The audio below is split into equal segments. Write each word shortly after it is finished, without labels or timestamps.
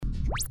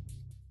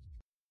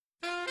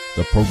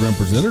The program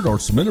presented or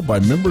submitted by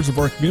members of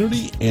our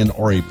community and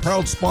are a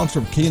proud sponsor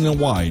of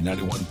KNY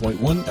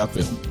 91.1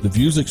 FM. The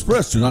views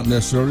expressed do not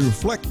necessarily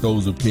reflect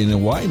those of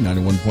KNY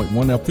 91.1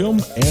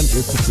 FM and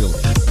its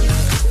affiliates.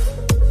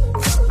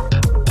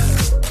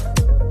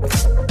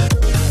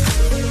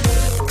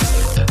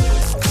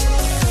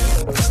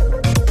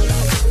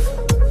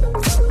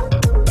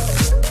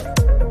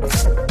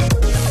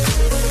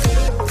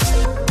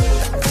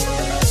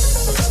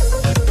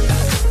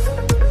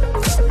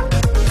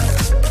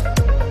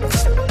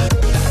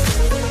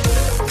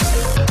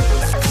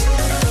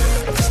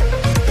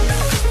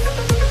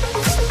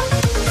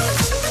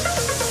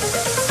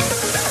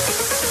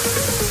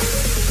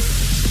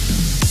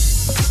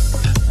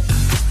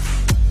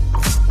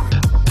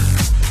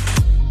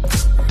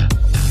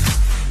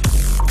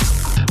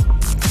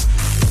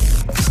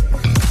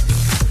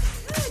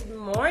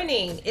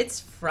 It's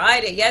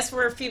Friday. Yes,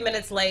 we're a few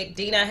minutes late.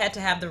 Dina had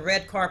to have the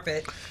red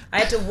carpet. I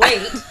had to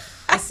wait.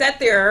 I sat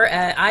there.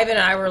 Ivan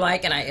and I were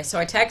like, so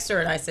I texted her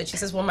and I said, she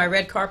says, well, my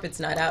red carpet's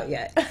not out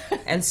yet.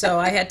 And so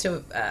I had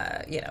to,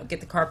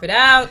 get the carpet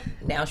out.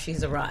 Now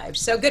she's arrived.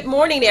 So good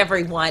morning,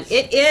 everyone.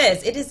 It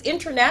is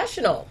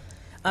international.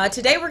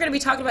 Today we're going to be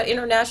talking about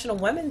International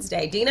Women's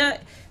Day. Dina,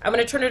 I'm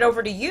going to turn it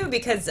over to you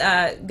because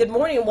good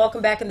morning and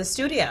welcome back in the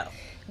studio.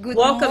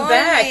 Welcome morning.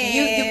 back.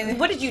 You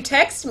what did you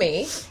text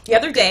me the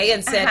other day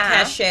and said,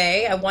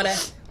 Kashay, I want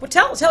to... Well,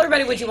 tell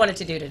everybody what you wanted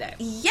to do today.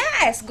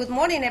 Yes. Good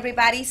morning,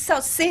 everybody. So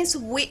since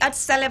we are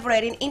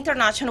celebrating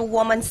International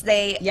Women's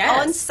Day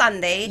on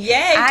Sunday...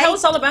 Yay. Tell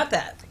us all about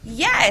that.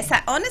 Yes.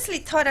 I honestly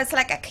thought it's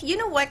like, you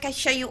know what,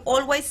 Kashay, you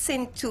always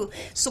seem to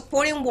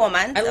supporting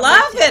women. I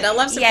love it. I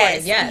love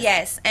supporting.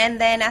 Yes.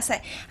 And then I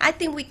said, I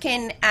think we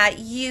can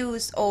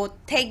use or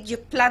take your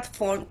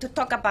platform to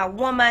talk about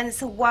women,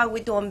 what we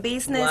do in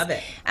business. Love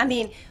it. I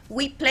mean,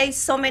 we play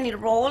so many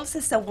roles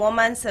as a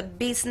woman, as a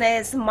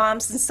business,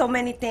 moms, and so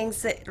many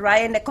things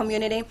right in the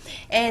community,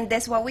 and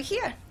that's why we're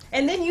here.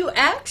 And then you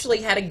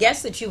actually had a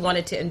guest that you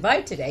wanted to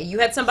invite today. You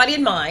had somebody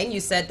in mind. You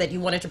said that you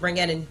wanted to bring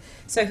in. And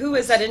so who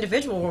is that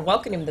individual? We're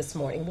welcoming him this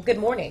morning. Well, good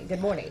morning.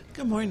 Good morning.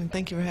 Good morning.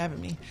 Thank you for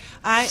having me.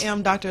 I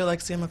am Dr.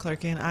 Alexia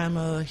McClurkin. I'm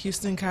a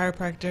Houston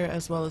chiropractor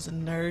as well as a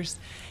nurse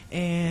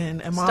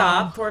and a mom.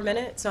 Stop for a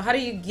minute. So how do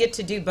you get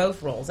to do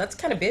both roles? That's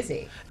kind of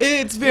busy.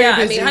 It's very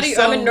busy. I mean, how do you,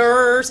 I'm a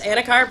nurse and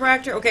a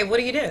chiropractor. Okay, what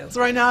do you do? So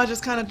right now, I'm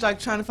just kind of like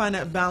trying to find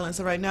that balance.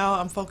 So right now,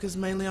 I'm focused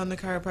mainly on the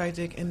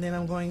chiropractic, and then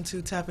I'm going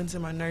to tap into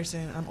my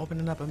nursing. I'm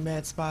opening up a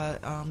med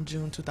spa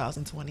June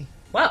 2020.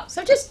 Wow,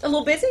 so just a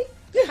little busy?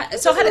 Yeah.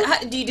 So how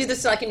do you do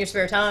this like in your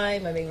spare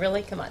time? I mean,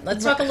 really? Come on.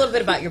 Let's talk a little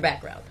bit about your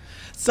background.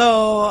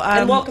 So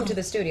and welcome to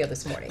the studio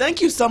this morning.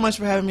 Thank you so much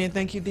for having me, and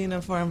thank you,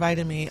 Dina, for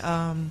inviting me.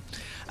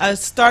 I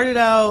started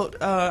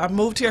out, I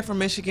moved here from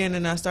Michigan,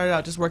 and I started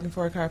out just working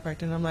for a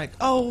chiropractor, and I'm like,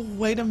 oh,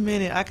 wait a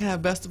minute, I can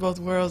have best of both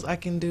worlds. I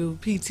can do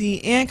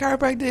PT and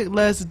chiropractic.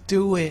 Let's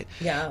do it.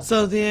 Yeah.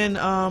 So then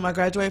I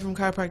graduated from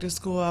chiropractic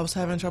school. I was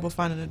having trouble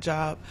finding a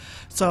job,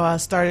 so I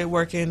started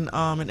working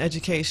in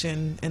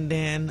education, and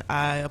then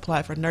I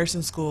applied for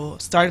nursing school,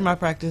 started my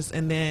practice,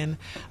 and then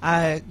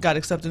I got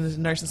accepted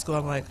into nursing school.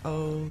 I'm like,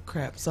 oh,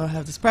 crap. So I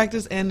have this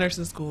practice and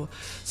nursing school.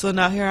 So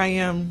now here I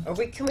am.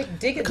 Can we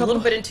dig a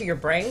little bit into your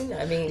brain?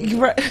 I mean,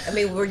 right. I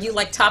mean, were you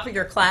like top of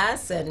your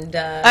class? And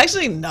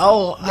actually,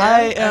 no.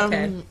 I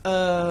am.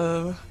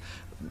 Okay.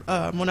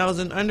 When I was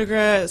in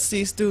undergrad,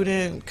 C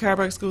student,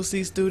 chiropractic school,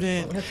 C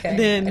student, okay.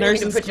 Then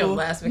nursing put school. You on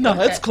blast no,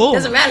 okay. It's cool.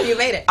 Doesn't matter. You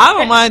made it. I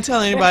don't mind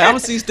telling anybody. I'm a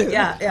C student.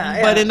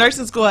 Yeah. But in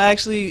nursing school, I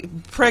actually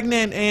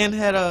pregnant and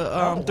had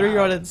a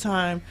 3-year-old at the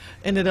time.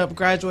 Ended up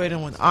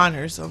graduating with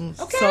honors.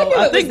 Okay, so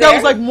I think that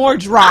was like more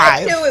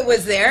drive. I knew it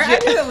was there. Yeah.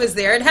 I knew it was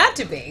there. It had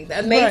to be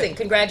amazing. Right.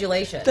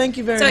 Congratulations. Thank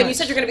you very much. So you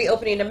said you're going to be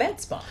opening a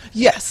med spa.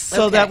 Yes.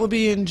 So that will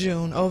be in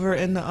June over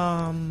in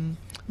the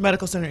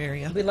medical center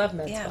area. We love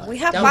med spas. Yeah, we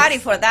have party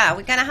for that.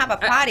 We're gonna have a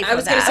party for that. I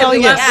was going to say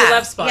we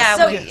love spas.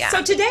 Yeah,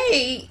 so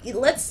today,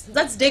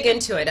 let's dig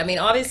into it. I mean,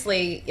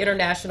 obviously,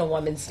 International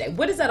Women's Day.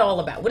 What is that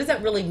all about? What does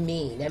that really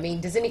mean? I mean,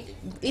 does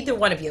either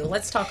one of you?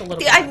 Let's talk a little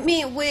bit. I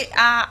mean,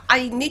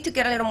 I need to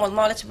get a little more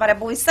knowledge about it,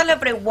 but we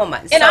celebrate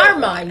women. In our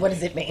mind, what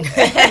does it mean?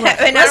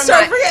 Let's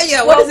start.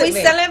 What does it mean?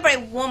 We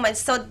celebrate women.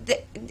 So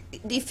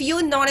if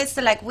you notice,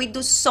 like we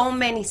do so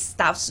many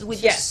stuff, we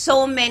do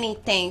so many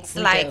things.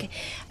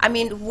 I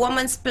mean,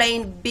 women's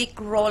playing big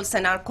roles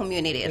in our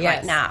community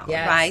right now,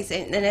 right?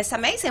 And it's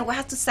amazing. We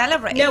have to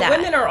celebrate that.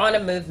 Women are on a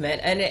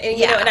movement, and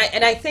you know,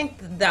 and I think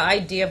the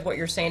idea of what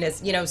you're saying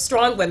is, you know,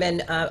 strong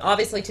women.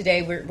 Obviously,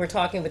 today we're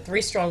talking with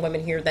 3 strong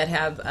women here that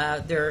have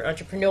their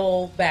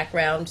entrepreneurial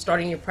background,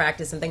 starting your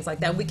practice and things like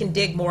that. We can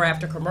dig more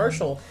after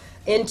commercial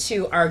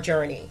into our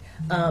journey,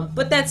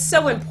 but that's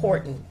so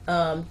important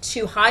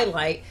to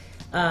highlight.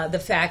 The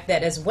fact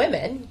that as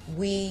women,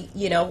 we,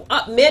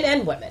 men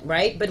and women,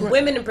 right? But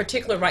women in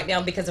particular right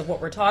now, because of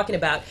what we're talking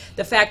about,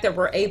 the fact that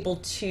we're able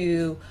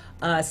to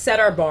set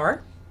our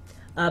bar,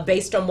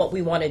 based on what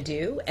we want to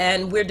do,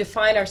 and we're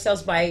define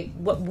ourselves by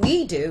what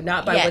we do,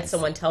 not by what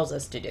someone tells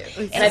us to do.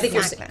 And I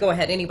think go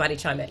ahead, anybody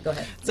chime in. Go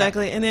ahead.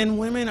 Exactly. And then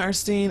women are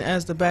seen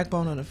as the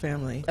backbone of the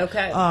family.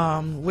 Okay.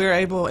 We're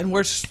able, and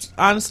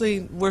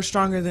honestly, we're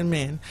stronger than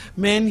men.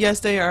 Men,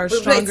 yes, they are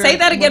stronger. Say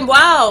that again.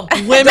 Wow.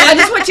 Women I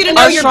just want you to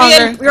know you're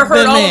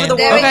heard all over the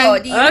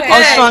world. Okay.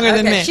 Are stronger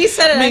than men. She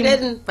said it, I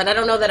didn't, but I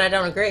don't know that I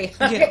don't agree.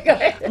 Okay, go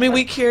ahead. I mean,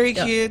 we carry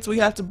kids. We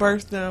have to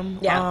birth them,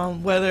 Yeah.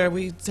 whether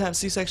we have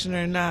C-section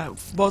or not.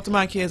 Both of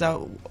my kids, I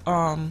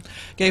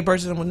gave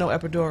birth to them with no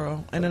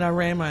epidural, and then I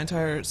ran my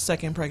entire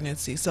second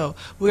pregnancy. So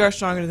we are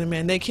stronger than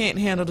men. They can't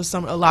handle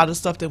a lot of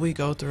stuff that we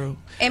go through.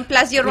 And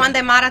plus, you ran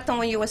the marathon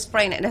when you was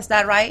pregnant. Is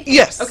that right?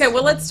 Yes. Okay,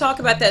 well, let's talk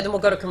about that, then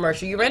we'll go to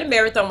commercial. You ran a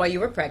marathon while you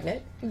were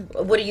pregnant.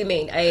 What do you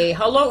mean?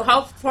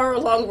 How far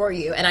along were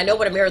you? And I know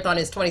what a marathon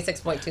is,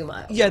 26.2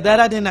 miles. Yeah, that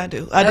I did not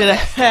do. I did a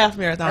half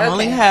marathon,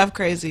 only half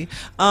crazy.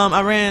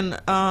 I ran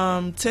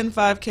 10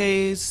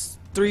 5Ks,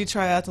 3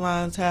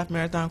 triathlons, half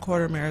marathon,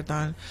 quarter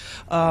marathon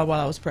while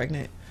I was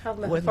pregnant. How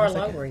far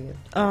along were you?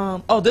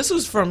 This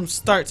was from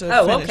start to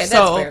finish. Okay, that's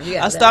so fair.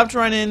 Yeah, I stopped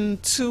running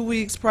 2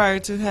 weeks prior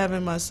to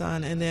having my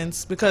son, and then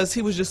because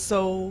he was just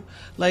so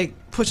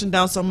pushing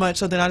down so much,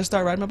 so then I just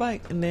started riding my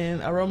bike, and then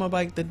I rode my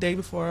bike the day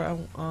before I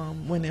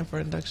went in for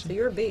induction. So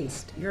you're a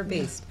beast. You're a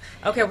beast.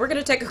 Okay, we're going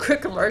to take a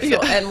quick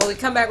commercial, and when we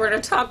come back, we're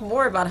going to talk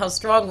more about how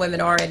strong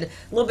women are and a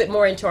little bit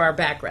more into our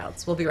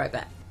backgrounds. We'll be right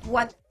back.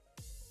 What?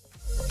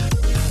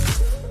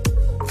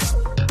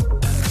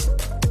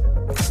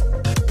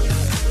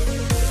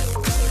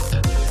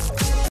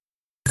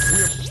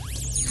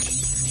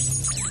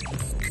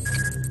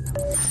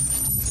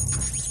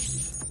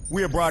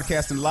 We are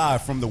broadcasting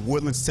live from the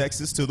Woodlands,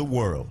 Texas to the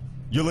world.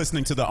 You're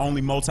listening to the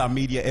only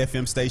multimedia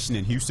FM station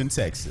in Houston,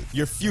 Texas.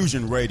 Your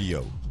Fusion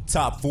Radio.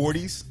 Top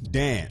 40s,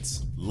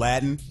 dance,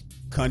 Latin,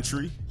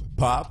 country,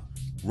 pop,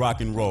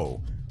 rock and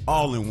roll.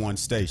 All in one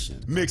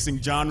station.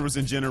 Mixing genres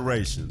and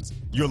generations.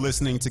 You're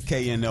listening to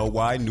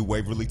KNLY New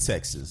Waverly,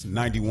 Texas.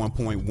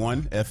 91.1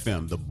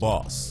 FM, The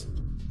Boss.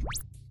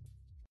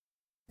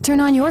 Turn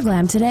on your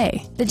glam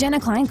today. The Jenna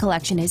Klein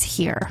collection is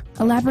here.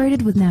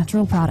 Elaborated with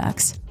natural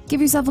products.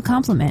 Give yourself a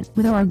compliment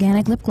with our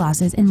organic lip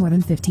glosses in more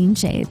than 15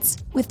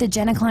 shades. With the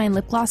Jenna Klein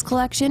Lip Gloss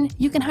collection,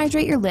 you can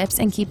hydrate your lips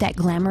and keep that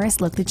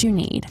glamorous look that you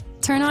need.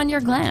 Turn on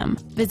your glam.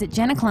 Visit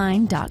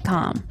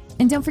jennaklein.com.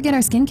 And don't forget our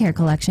skincare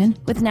collection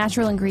with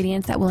natural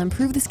ingredients that will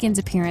improve the skin's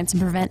appearance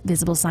and prevent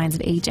visible signs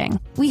of aging.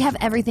 We have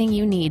everything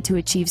you need to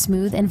achieve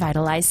smooth and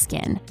vitalized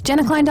skin.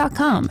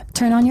 jennaklein.com.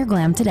 Turn on your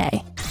glam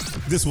today.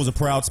 This was a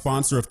proud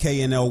sponsor of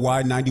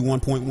KNLY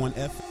 91.1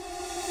 FM.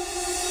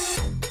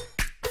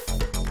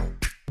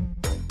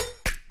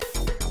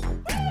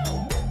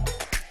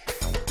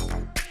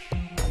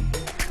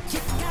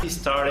 It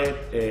started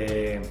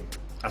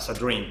as a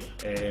dream.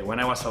 When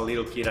I was a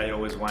little kid, I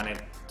always wanted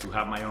to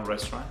have my own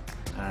restaurant.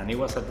 And it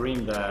was a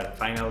dream that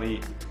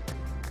finally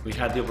we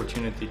had the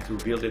opportunity to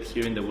build it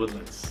here in the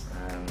Woodlands.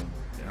 And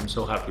I'm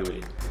so happy with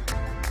it.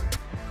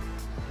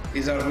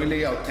 It's a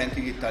really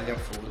authentic Italian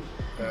food.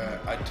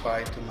 I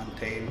try to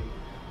maintain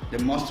the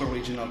most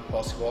original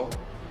possible.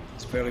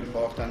 It's very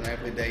important.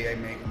 Every day I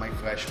make my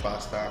fresh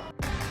pasta.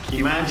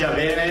 Chi mangia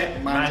bene,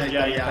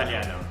 mangia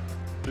italiano.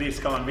 Please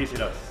come and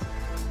visit us.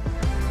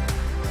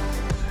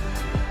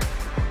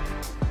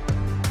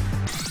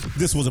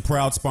 This was a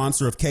proud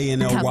sponsor of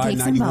KNLY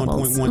Cupcakes and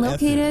Bubbles, 91.1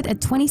 located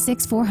at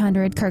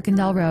 26400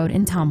 Kirkendall Road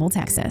in Tomball,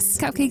 Texas.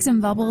 Cupcakes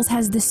and Bubbles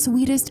has the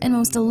sweetest and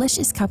most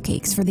delicious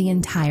cupcakes for the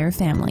entire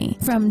family.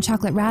 From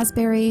chocolate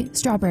raspberry,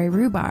 strawberry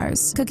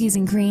rhubars, cookies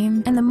and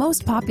cream, and the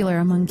most popular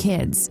among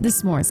kids, the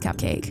s'mores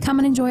cupcake. Come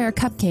and enjoy our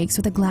cupcakes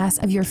with a glass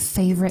of your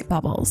favorite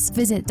bubbles.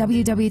 Visit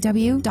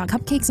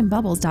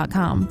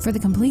www.cupcakesandbubbles.com for the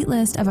complete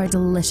list of our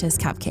delicious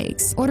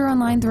cupcakes. Order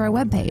online through our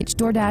webpage.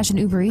 DoorDash and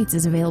Uber Eats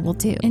is available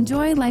too.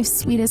 Enjoy life's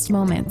sweetest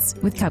moments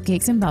with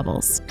Cupcakes and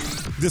Bubbles.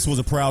 This was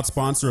a proud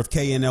sponsor of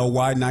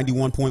KNLY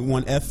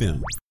 91.1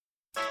 FM.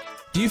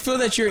 Do you feel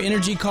that your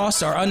energy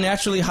costs are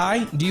unnaturally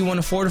high? Do you want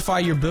to fortify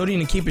your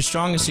building and keep it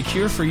strong and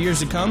secure for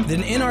years to come?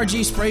 Then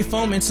NRG Spray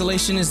Foam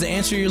Installation is the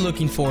answer you're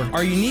looking for.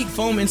 Our unique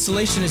foam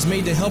installation is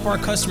made to help our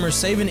customers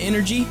save in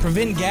energy,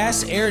 prevent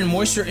gas, air, and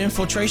moisture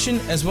infiltration,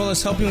 as well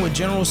as helping with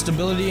general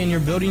stability in your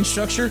building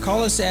structure.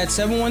 Call us at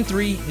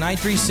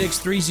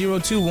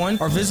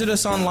 713-936-3021 or visit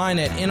us online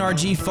at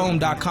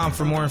nrgfoam.com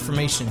for more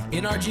information.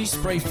 NRG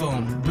Spray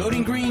Foam.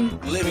 Building green,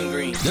 living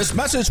green. This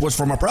message was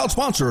from a proud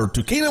sponsor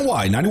to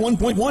KNY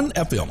 91.1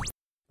 FM.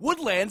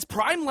 Woodlands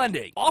Prime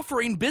Lending,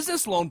 offering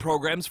business loan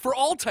programs for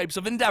all types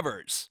of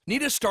endeavors.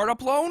 Need a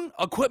startup loan,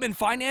 equipment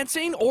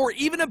financing, or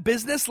even a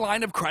business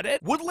line of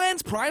credit?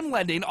 Woodlands Prime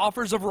Lending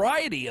offers a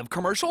variety of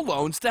commercial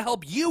loans to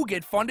help you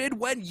get funded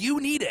when you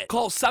need it.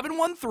 Call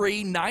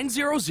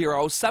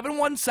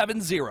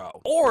 713-900-7170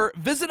 or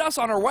visit us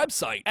on our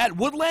website at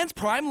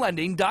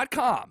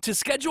woodlandsprimelending.com to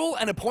schedule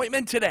an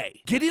appointment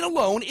today. Getting a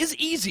loan is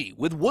easy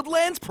with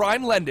Woodlands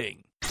Prime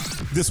Lending.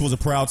 This was a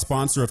proud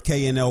sponsor of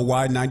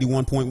KNLY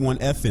 91.1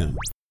 FM.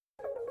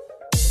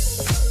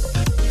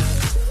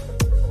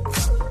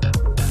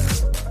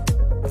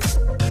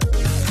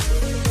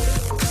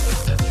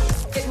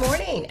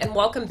 and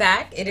welcome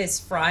back. It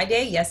is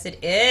Friday. Yes,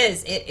 it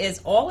is. It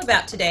is all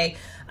about today.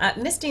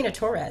 Miss Dina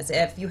Torres,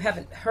 if you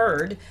haven't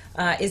heard,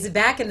 is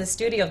back in the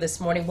studio this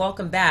morning.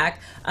 Welcome back.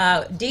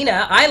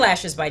 Dina,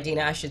 Eyelashes by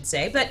Dina, I should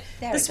say. But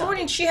this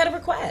morning she had a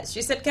request.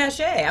 She said,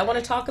 Kashay, I want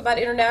to talk about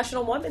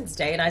International Women's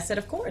Day. And I said,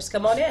 of course,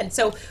 come on in.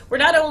 So we're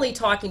not only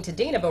talking to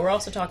Dina, but we're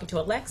also talking to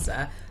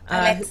Alexa.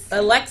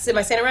 Alexa, am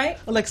I saying it right?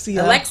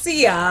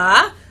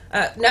 Alexia.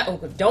 No,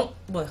 don't.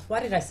 Well, why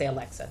did I say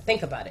Alexa?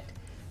 Think about it.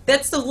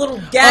 That's the little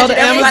gadget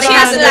everybody Amazon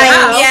has in the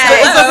house. Yeah.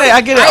 It's okay.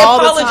 I get it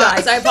all the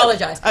time. I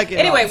apologize.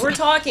 Anyway, we're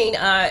time. talking,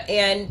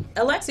 and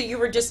Alexa, you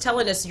were just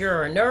telling us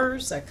you're a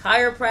nurse, a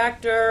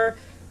chiropractor,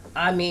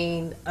 I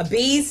mean, a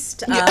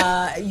beast.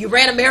 You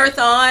ran a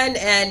marathon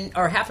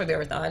or half a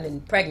marathon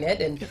and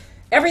pregnant and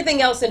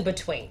everything else in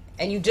between.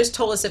 And you just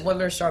told us that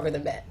women are stronger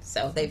than men.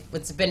 So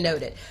it's been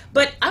noted.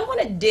 But I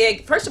want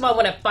to first of all, I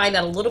want to find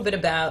out a little bit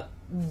about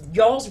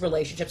y'all's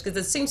relationships, because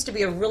it seems to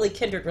be a really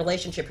kindred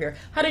relationship here.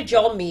 How did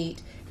y'all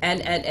meet?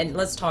 And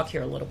let's talk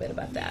here a little bit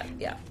about that.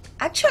 Yeah.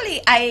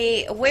 Actually,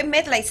 we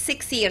met like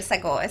 6 years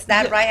ago. Is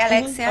that right,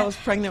 Alexia? I was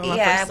pregnant with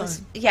my first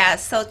son. Yeah,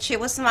 so she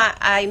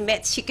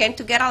came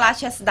to get her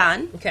lashes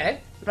done. Okay.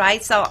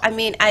 Right, so I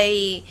mean,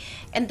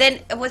 and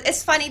then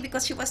it's funny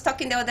because she was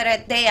talking the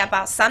other day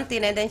about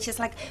something, and then she's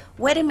like,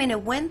 wait a minute,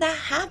 when that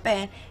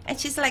happened? And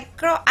she's like,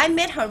 girl, I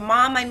met her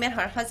mom, I met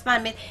her husband, I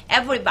met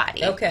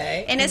everybody.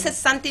 Okay. And this is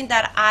something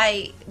that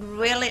I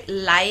really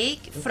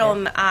like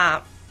from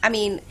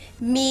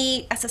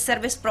me as a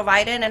service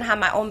provider and have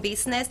my own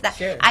business,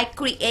 that I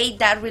create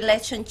that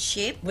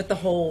relationship with the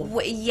whole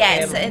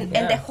and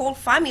the whole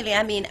family.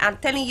 I mean, I'm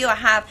telling you, I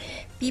have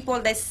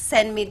people that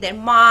send me their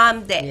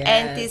mom, their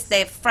aunties,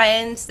 their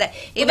friends,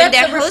 even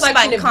their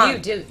husband come.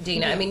 Of you,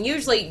 Dina. I mean,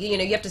 usually,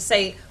 you have to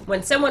say,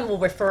 when someone will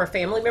refer a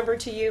family member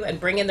to you and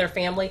bring in their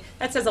family,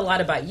 that says a lot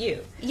about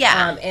you.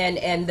 Yeah.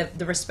 And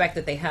the respect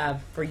that they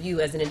have for you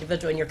as an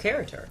individual and your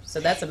character.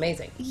 So that's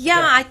amazing.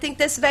 Yeah, I think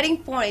that's very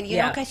important, you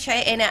know,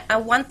 Kashay.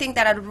 And one thing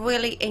that I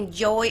really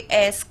enjoy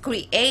is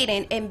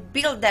creating and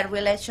build that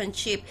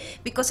relationship,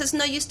 because it's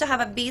no use to have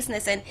a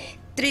business and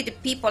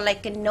treat people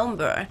like a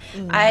number.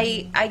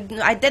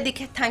 I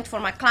dedicate time for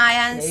my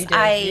clients.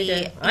 Yeah, you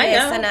do. I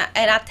know.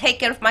 And I take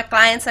care of my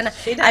clients, and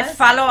I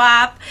follow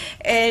up.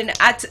 And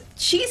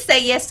she said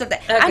yesterday,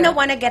 I don't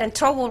want to get in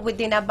trouble with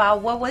Dina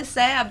about what was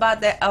that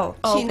about the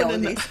she knows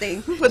these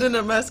things. Putting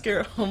a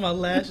mascara on my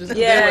lashes.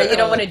 Yeah, you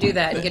don't want to do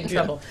that and get in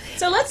trouble.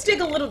 So let's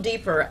dig a little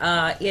deeper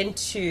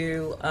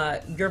into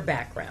your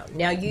background.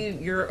 Now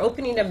you're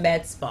opening a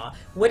med spa.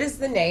 What is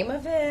the name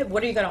of it?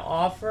 What are you going to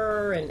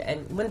offer?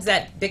 And when's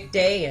that big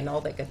day and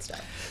all that good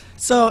stuff?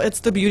 So it's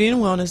the Beauty and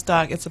Wellness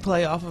Doc. It's a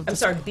play off of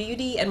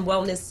Beauty and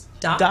Wellness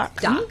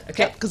Doc.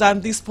 Okay. Because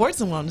I'm the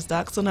Sports and Wellness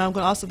Doc, so now I'm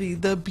going to also be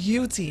the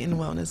Beauty and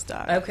Wellness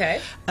Doc.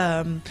 Okay.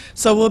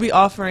 So we'll be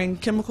offering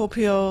chemical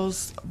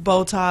peels,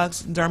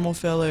 Botox, dermal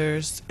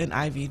fillers, and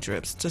IV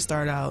drips to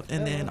start out.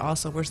 And then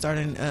also we're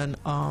starting an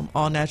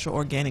all-natural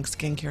organic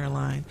skincare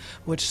line,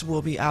 which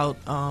will be out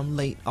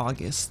late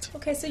August.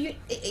 Okay, so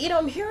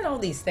I'm hearing all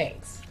these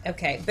things.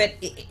 Okay, but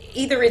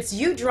either it's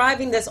you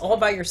driving this all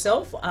by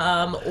yourself,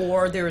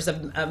 or there's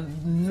a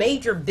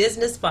major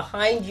business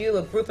behind you,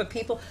 a group of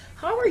people.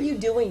 How are you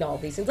doing all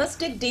these things? Let's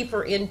dig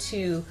deeper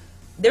into.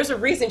 There's a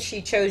reason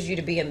she chose you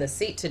to be in the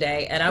seat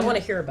today, and I want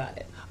to hear about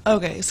it.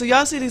 Okay, so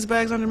y'all see these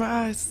bags under my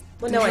eyes?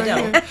 Well, no, I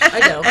don't. I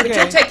don't. But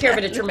you'll take care of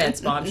it at your med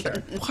spa, I'm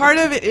sure. Part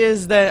of it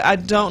is that I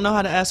don't know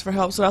how to ask for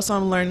help, so that's what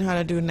I'm learning how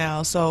to do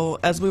now. So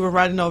as we were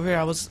riding over here,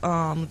 I was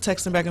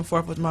texting back and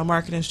forth with my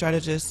marketing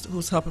strategist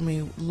who's helping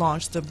me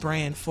launch the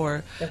brand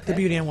for the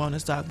Beauty and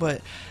Wellness Doc.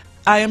 But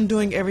I am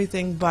doing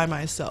everything by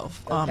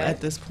myself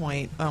at this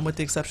point, with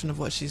the exception of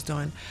what she's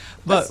doing.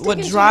 But what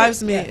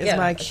drives me is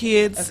my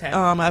kids.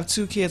 I have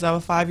 2 kids. I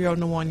have a 5-year-old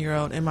and a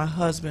 1-year-old, and my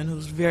husband,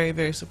 who's very,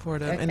 very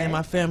supportive, and then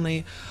my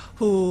family,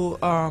 who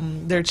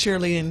they're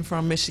cheerleading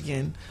from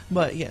Michigan.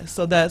 But yes,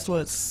 so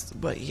that's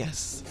but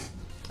yes.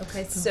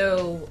 Okay,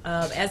 so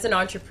as an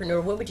entrepreneur,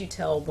 what would you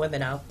tell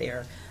women out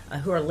there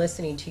who are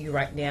listening to you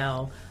right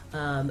now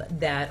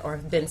that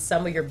have been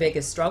some of your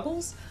biggest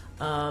struggles?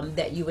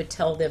 That you would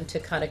tell them to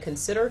kind of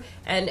consider,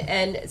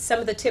 and some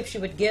of the tips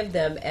you would give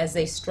them as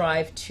they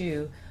strive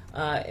to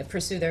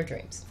pursue their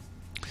dreams?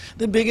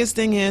 The biggest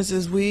thing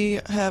is we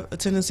have a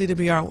tendency to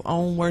be our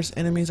own worst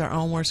enemies, our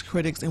own worst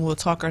critics, and we'll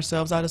talk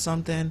ourselves out of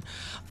something.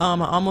 I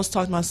almost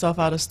talked myself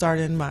out of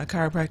starting my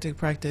chiropractic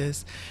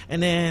practice,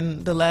 and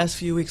then the last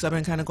few weeks I've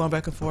been kind of going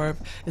back and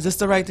forth. Is this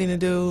the right thing to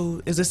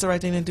do? Is this the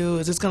right thing to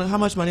do? How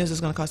much money is this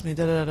going to cost me?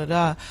 Da da da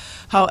da.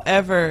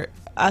 However,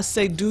 I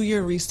say do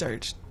your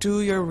research.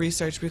 Do your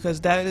research, because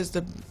that is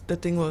the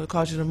thing that will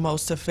cause you the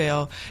most to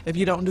fail. If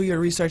you don't do your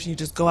research and you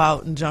just go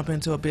out and jump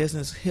into a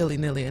business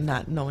hilly-nilly and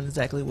not knowing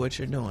exactly what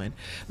you're doing.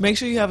 Make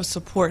sure you have a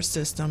support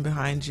system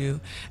behind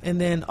you,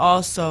 and then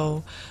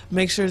also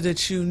make sure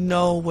that you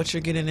know what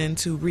you're getting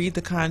into. Read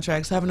the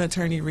contracts. Have an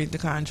attorney read the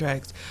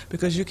contracts,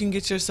 because you can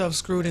get yourself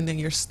screwed and then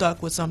you're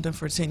stuck with something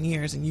for 10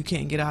 years and you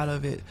can't get out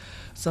of it.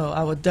 So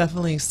I would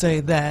definitely say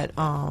that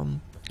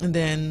And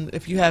then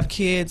if you have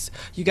kids,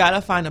 you got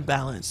to find a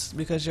balance,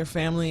 because your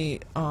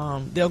family,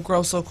 they'll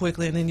grow so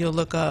quickly, and then you'll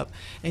look up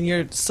and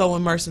you're so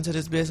immersed into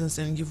this business,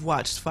 and you've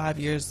missed 5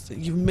 years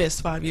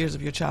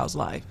of your child's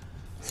life.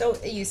 So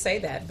you say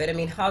that, but I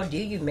mean, how do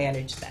you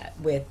manage that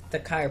with the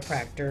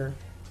chiropractor,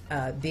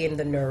 being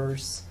the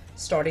nurse,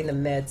 starting the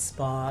med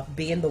spa,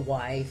 being the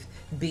wife,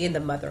 being the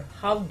mother?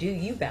 How do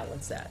you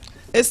balance that?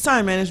 It's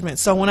time management.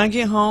 So when I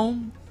get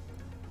home,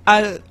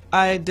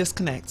 I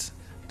disconnect.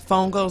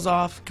 Phone goes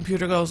off,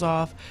 computer goes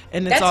off,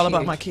 and it's all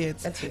about my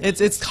kids. That's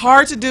huge. It's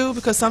hard to do,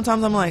 because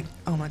sometimes I'm like,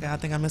 oh my God, I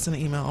think I'm missing an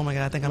email. Oh my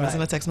God, I think I'm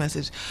missing a text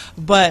message.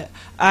 But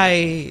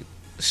I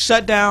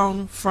shut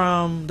down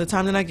from the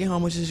time that I get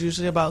home, which is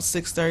usually about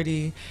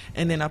 6:30,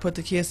 and then I put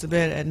the kids to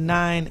bed at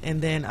 9,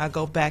 and then I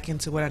go back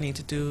into what I need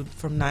to do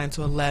from 9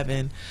 to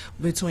 11,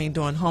 between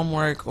doing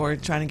homework or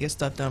trying to get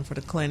stuff done for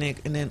the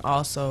clinic, and then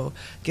also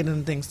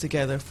getting things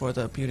together for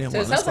the beauty and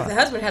wellness. So it sounds like the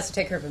husband has to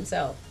take care of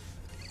himself.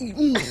 He's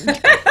a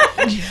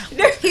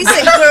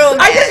girl.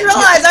 I just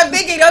realized I'm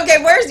thinking, okay,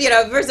 where's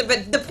it?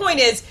 But the point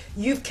is,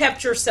 you've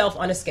kept yourself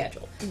on a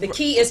schedule. The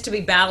key is to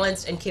be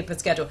balanced and keep a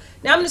schedule.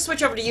 Now I'm going to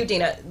switch over to you,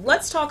 Dina.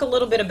 Let's talk a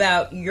little bit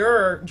about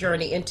your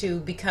journey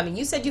into becoming.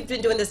 You said you've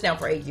been doing this now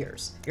for 8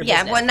 years.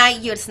 Yeah, well,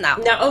 9 years now.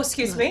 Now,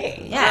 excuse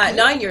me. Yeah,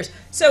 9 years.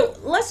 So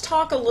let's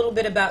talk a little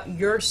bit about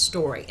your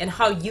story and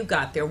how you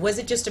got there. Was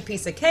it just a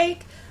piece of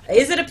cake?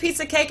 Is it a piece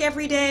of cake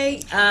every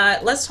day?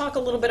 Let's talk a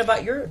little bit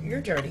about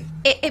your journey.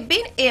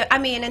 I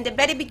mean, in the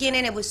very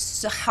beginning, it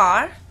was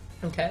hard.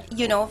 Okay.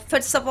 You know,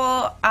 first of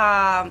all,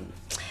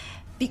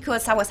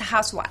 because I was a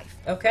housewife.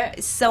 Okay.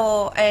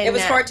 So and it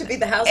was hard to be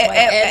the housewife.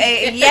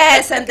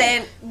 Yes, and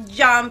then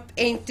jump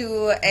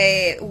into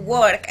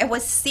work. I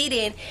was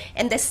sitting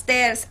in the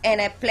stairs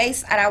in a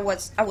place that I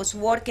was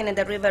working in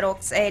the River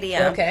Oaks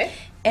area. Okay.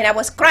 And I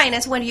was crying.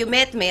 That's when you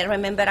met me.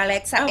 Remember,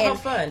 Alexa? Oh, and, how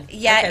fun!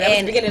 Yeah, okay, that was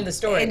the beginning of the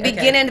story.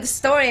 Beginning of the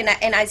story,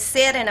 and I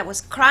said, and I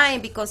was crying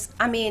because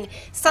I mean,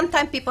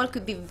 sometimes people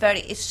could be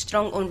very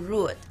strong and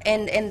rude,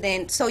 and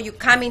then so you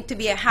come in to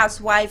be a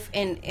housewife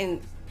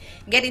and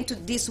get into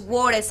this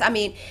world. It's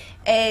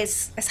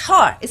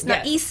hard. It's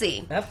not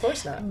easy. Of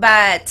course not.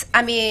 But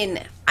I mean,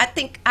 I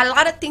think a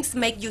lot of things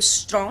make you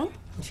strong.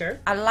 Sure.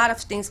 A lot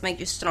of things make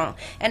you strong,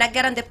 and I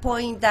get on the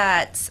point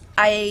that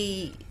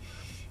I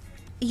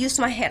use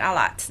my head a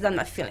lot than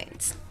my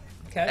feelings.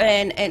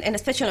 Okay. And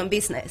especially in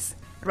business,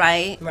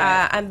 right?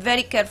 I'm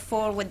very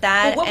careful with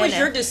that. Well, what was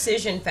your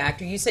decision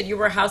factor? You said you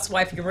were a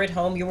housewife, you were at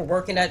home, you were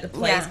working at the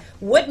place. Yeah.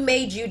 What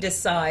made you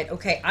decide,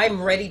 okay,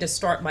 I'm ready to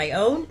start my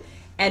own?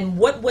 And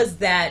what was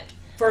that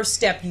first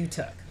step you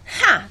took?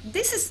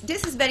 This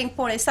is very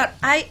important. So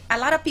a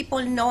lot of people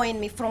knowing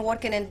me from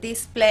working in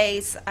this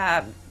place,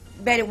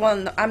 very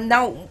well. I'm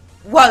now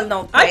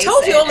well-known place. I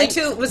told you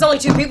it was only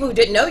two people who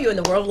didn't know you in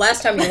the world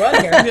last time you were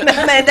on here.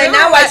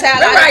 Now I say a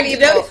lot of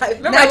people.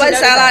 Now I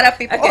say a lot of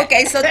people.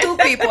 Okay, so 2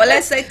 people.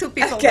 Let's say 2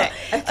 people.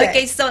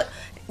 Okay, so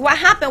what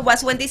happened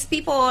was when these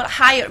people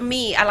hired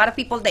me, a lot of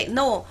people they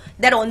don't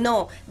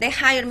know, they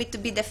hired me to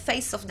be the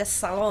face of the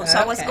salon. So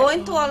I was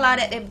going to a lot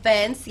of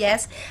events,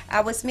 yes. I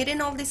was meeting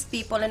all these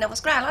people, and I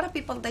was great. A lot of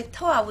people, they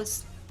thought I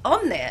was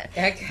on there,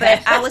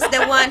 but I was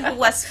the one who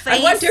was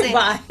facing. I wonder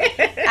why.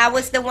 I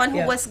was the one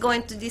who was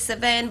going to this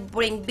event,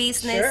 bring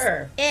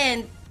business,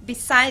 and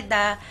beside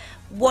that,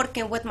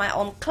 working with my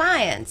own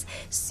clients.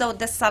 So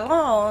the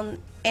salon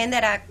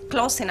ended up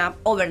closing up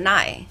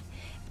overnight,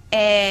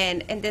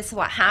 and this is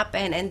what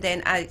happened. And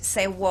then I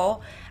say,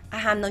 well, I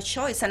had no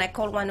choice, and I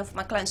called one of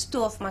my clients,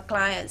 2 of my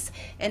clients,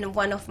 and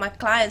one of my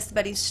clients,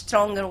 very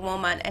stronger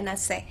woman, and I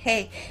said,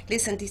 hey,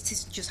 listen, this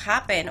is just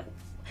happened.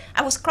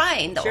 I was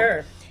crying though.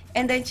 Sure.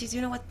 And then she's,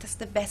 you know what, that's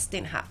the best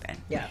thing happened.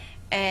 Yeah.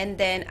 And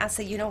then I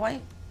said, you know what,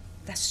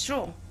 that's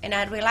true. And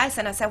I realized,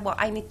 and I said, well,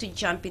 I need to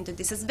jump into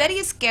this. It's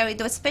very scary,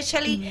 though,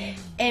 especially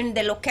in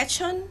the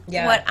location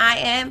where I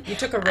am. You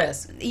took a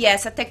risk.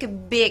 Yes, I take a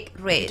big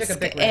risk. You took a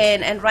big risk.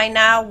 And right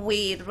now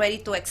we're ready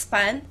to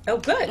expand. Oh,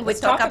 good. We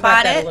talk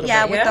about it.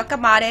 We talk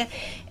about it.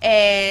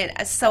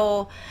 And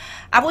so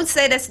I would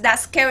say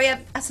that's scary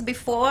as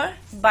before,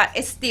 but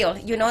it's still,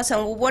 you know,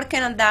 so we're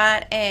working on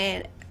that.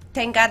 And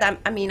thank God,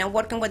 I'm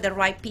working with the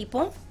right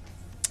people.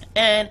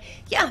 And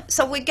yeah,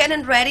 so we're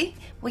getting ready.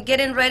 We're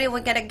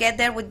going to get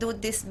there. We do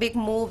this big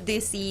move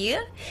this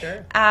year.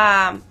 Sure.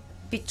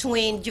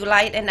 Between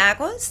July and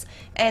August.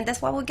 And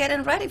that's what we're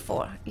getting ready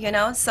for, you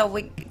know. So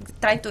we're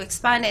trying to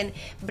expand and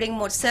bring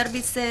more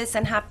services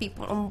and have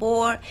people on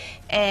board.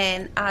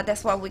 And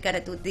that's what we got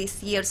to do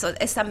this year. So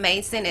it's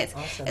amazing.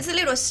 Awesome. It's a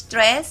little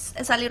stress.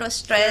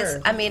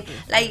 Sure. I mean,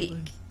 like,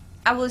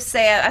 I would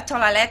say, I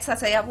told Alexa,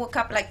 I woke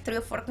up like 3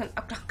 or 4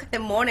 o'clock in the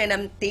morning.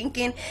 I'm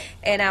thinking,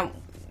 and I'm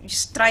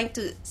just trying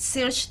to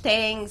search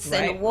things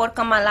and work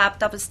on my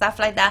laptop and stuff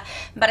like that.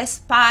 But it's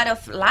part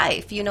of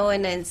life, you know.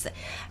 And it's,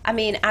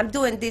 I'm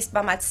doing this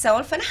by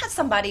myself, and I have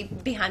somebody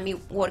behind me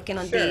working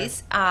on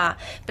this. But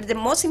the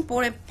most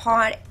important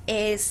part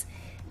is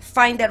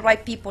find the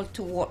right people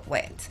to work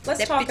with.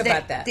 Let's talk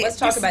about that. Let's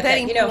talk about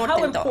that. You know,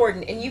 how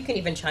important, and you can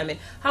even chime in,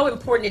 how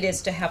important it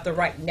is to have the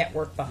right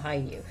network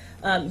behind you.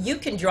 You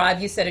can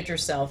drive, you said it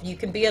yourself, you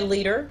can be a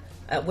leader,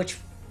 which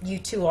you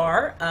two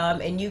are,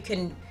 and you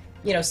can,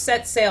 you know,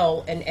 set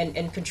sail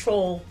and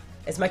control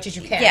as much as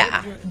you can.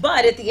 Yeah.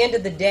 But at the end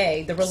of the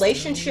day, the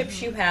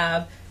relationships you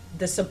have,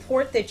 the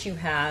support that you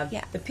have,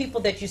 the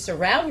people that you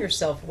surround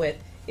yourself with,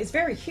 is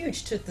very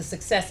huge to the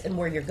success and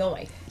where you're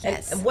going.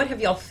 Yes. And what have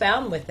y'all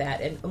found with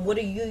that? And what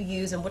do you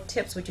use, and what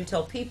tips would you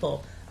tell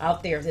people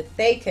out there that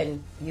they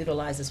can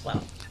utilize as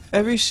well?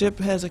 Every ship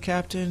has a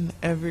captain.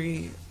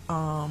 Every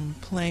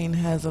plane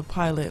has a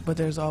pilot, but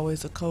there's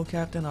always a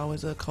co-captain,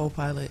 always a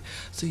co-pilot.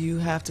 So you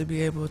have to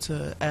be able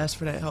to ask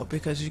for that help,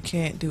 because you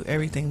can't do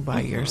everything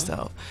by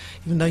yourself.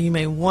 Even though you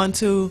may want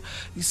to,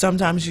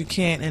 sometimes you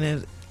can't, and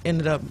it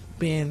ended up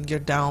being your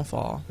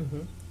downfall.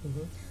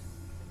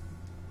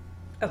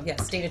 Oh,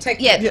 yes, Dina, take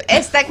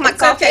it's like my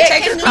coffee. Okay,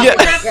 take your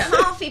coffee.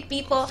 Coffee,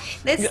 people.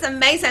 This is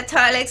amazing to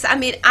Alexa. I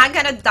mean, I'm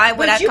going to die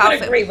without coffee. You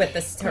would agree with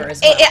this, her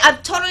as well. I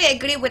totally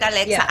agree with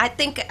Alexa. I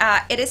think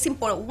it is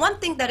important. One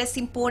thing that is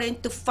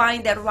important to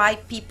find the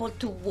right people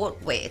to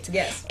work with.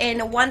 Yes.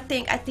 And one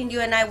thing, I think you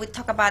and I would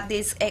talk about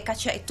this,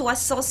 Kashay, to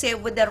associate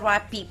with the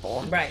right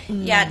people. Right.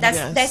 Yeah,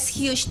 that's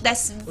huge.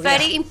 That's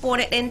very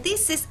important. And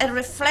this is a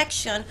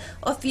reflection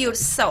of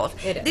yourself.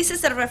 This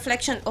is a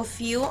reflection of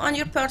you on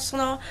your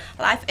personal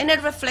life, and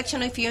a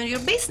reflection of you in your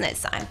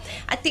business.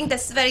 I think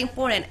that's very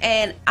important,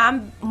 and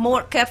I'm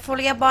more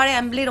carefully about it.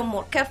 I'm a little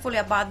more carefully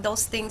about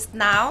those things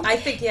now. I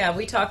think,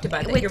 we talked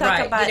about that. We You're talked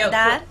right. about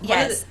that.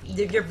 Yes.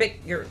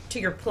 To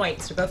your point,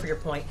 to go for your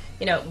point,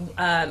 you know,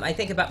 I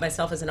think about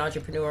myself as an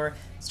entrepreneur.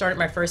 Started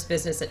my first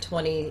business at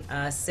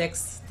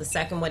 26, the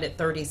second one at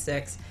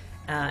 36,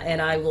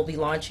 and I will be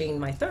launching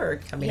my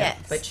third coming up,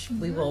 which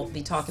we will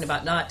be talking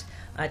about, not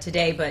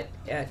today, but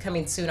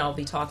coming soon. I'll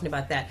be talking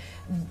about that.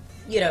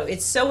 You know,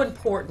 it's so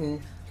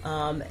important.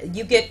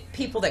 You get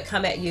people that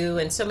come at you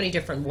in so many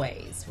different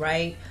ways,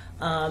 right?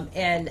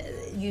 And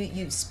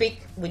you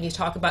speak, when you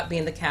talk about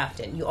being the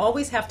captain, you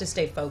always have to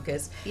stay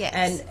focused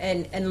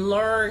and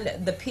learn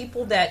the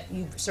people that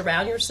you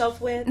surround yourself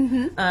with.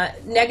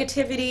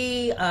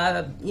 Negativity,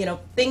 you know,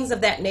 things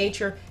of that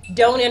nature,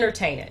 don't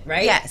entertain it,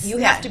 right? You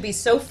have to be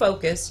so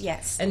focused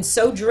and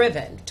so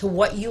driven to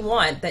what you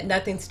want that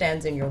nothing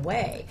stands in your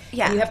way.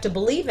 And you have to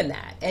believe in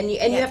that, and you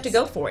have to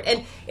go for it.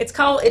 And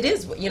it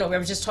is, you know, I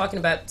was just talking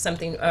about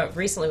something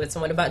recently with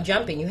someone about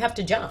jumping. You have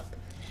to jump.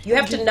 You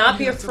have to not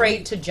be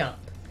afraid to jump.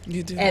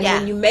 You do. And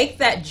when you make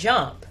that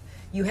jump,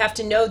 you have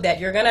to know that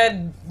you're going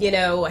to, you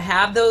know,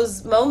 have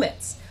those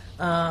moments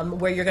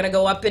where you're going to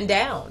go up and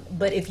down.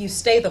 But if you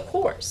stay the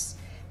course,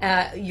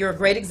 you're a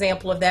great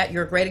example of that.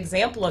 You're a great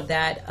example of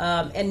that.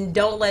 And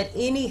don't let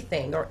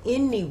anything or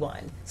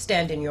anyone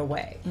stand in your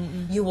way.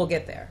 You will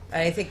get there.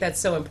 I think that's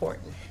so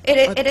important.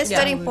 It is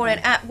very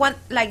important. One,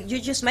 like you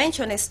just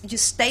mentioned, is you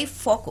stay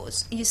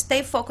focused. You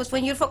stay focused.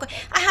 When you're focused,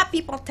 I have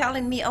people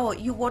telling me, "Oh,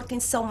 you're working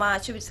so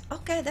much." It's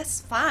okay,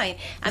 that's fine.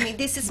 I mean,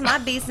 this is my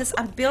business.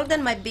 I'm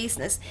building my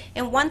business.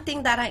 And one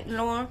thing that I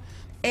learned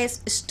is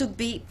to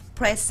be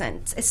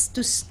present, is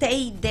to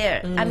stay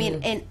there. I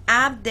mean, and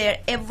I'm there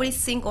every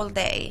single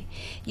day,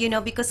 you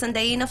know, because at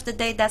the end of the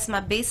day, that's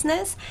my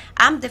business.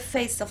 I'm the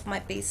face of my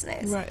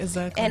business. Right,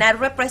 exactly. And I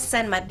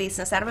represent my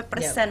business. I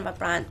represent my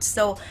brand.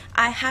 So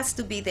I have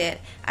to be there.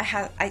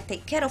 I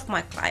take care of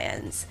my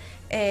clients,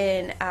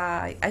 and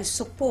I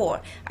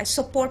support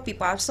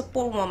people. I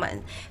support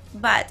women.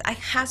 But I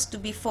have to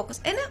be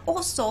focused. And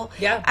also,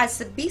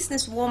 as a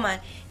businesswoman,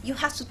 you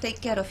have to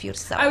take care of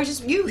yourself.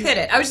 You hit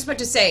it. I was just about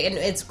to say, and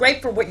it's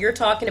great for what you're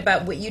talking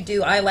about, what you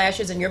do,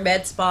 eyelashes and your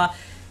med spa.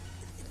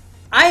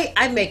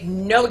 I make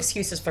no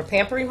excuses for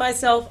pampering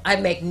myself. I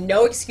make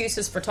no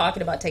excuses for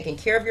talking about taking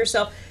care of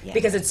yourself,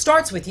 because it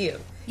starts with you.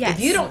 If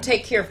you don't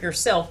take care of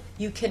yourself,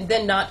 you can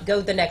then not go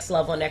the next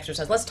level in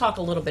exercise. Let's talk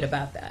a little bit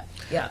about that.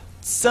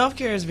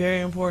 Self-care is very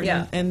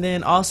important, and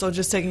then also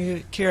just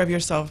taking care of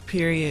yourself,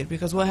 period.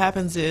 Because what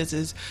happens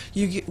is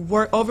you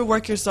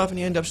overwork yourself, and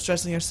you end up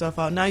stressing yourself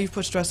out. Now you've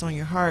put stress on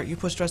your heart, you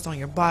put stress on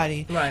your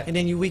body, and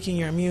then you weaken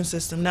your immune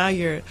system. Now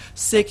you're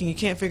sick, and you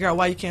can't figure out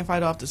why you can't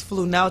fight off this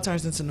flu. Now it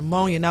turns into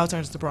pneumonia. Now it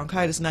turns into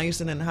bronchitis. Now you're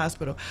sitting in the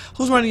hospital.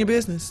 Who's running your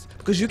business?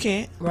 Because you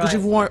can't. Because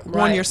you've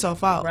worn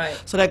yourself out.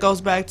 So that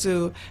goes back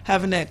to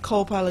having that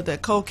co-pilot,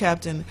 that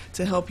co-captain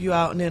to help you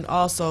out. And then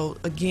also,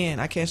 again,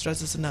 I can't stress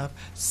this enough,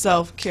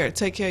 self-care.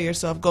 Take care of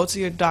yourself. Go to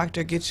your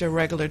doctor. Get your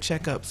regular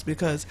checkups,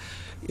 because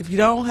if you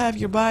don't have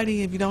your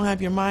body, if you don't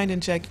have your mind in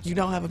check, you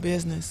don't have a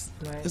business.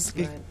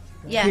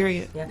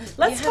 Period.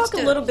 Let's talk a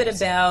little bit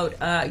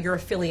about your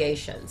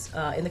affiliations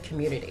in the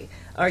community.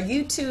 Are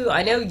you two?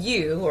 I know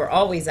you are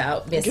always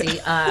out, Missy,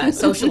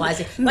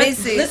 socializing.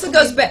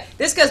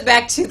 This goes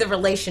back to the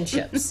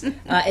relationships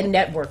and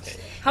networking.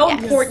 How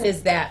important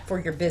is that for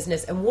your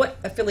business, and what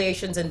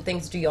affiliations and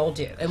things do y'all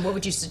do? And what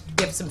would you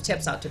give some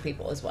tips out to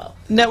people as well?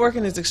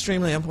 Networking is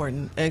extremely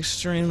important,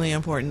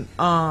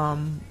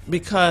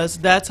 because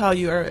that's how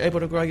you are able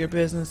to grow your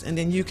business, and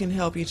then you can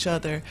help each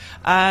other.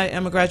 I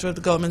am a graduate of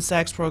the Goldman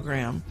Sachs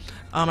program.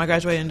 I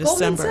graduated in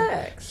December.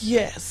 Goldman Sachs?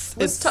 Yes.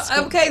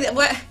 Okay,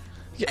 what?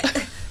 Yeah.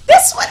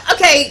 This one,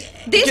 okay.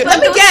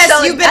 Let me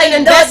guess, you've been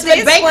an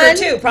investment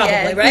banker too,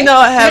 probably, right? No,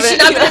 I haven't. Has she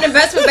not been an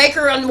investment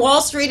banker on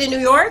Wall Street in New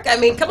York? I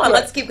mean, come on,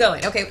 let's keep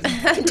going. Okay,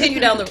 continue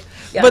down the...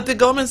 Yeah. But the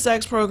Goldman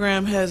Sachs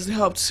program has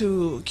helped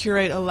to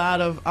curate a lot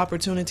of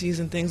opportunities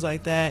and things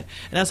like that,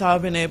 and that's how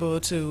I've been able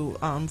to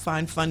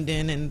find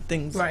funding and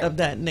things of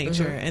that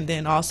nature, and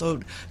then also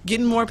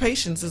getting more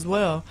patients as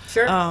well.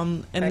 Sure.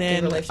 And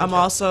then I'm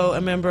also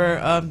a member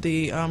of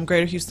the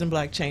Greater Houston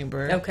Black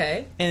Chamber.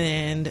 Okay.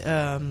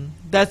 And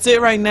that's it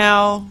right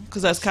now,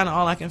 because that's kind of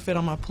all I can fit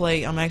on my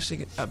plate. I'm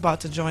actually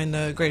about to join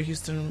the Greater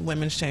Houston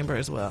Women's Chamber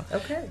as well.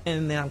 Okay.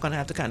 And then I'm going to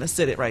have to kind of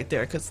sit it right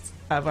there, because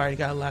I've already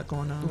got a lot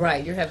going on.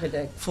 Right, you're having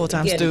to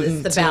full-time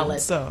student. It's the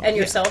balance. So, and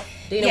yourself,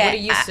 Dina, what do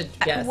you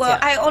suggest? Well,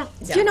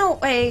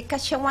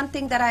 Kashay, one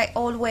thing that I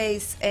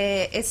always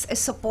is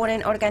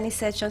supporting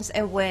organizations,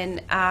 and when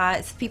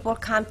people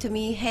come to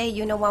me, hey,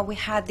 you know what, we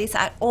had this,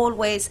 I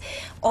always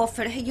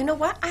offer, hey, you know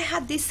what, I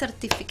had this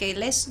certificate,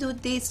 let's do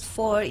this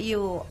for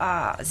you,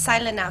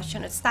 silent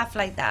action and stuff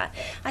like that.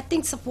 I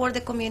think support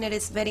the community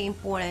is very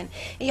important.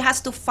 And you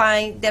have to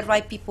find the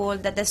right people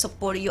that they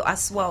support you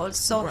as well.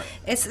 So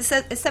it's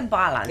a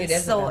balance. It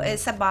is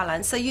it's a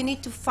balance. So you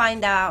need to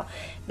find out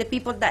the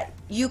people that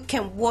you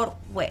can work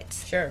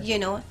with. Sure. You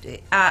know,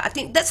 I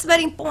think that's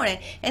very important,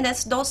 and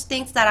that's those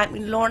things that I'm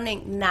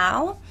learning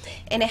now,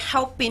 and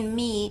helping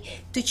me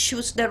to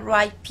choose the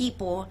right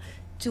people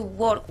to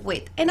work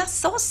with and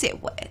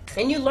associate with.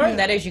 And you learn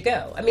that as you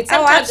go. I mean,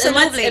 sometimes, and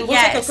we'll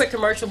yes. take a quick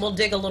commercial, we'll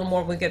dig a little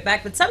more when we get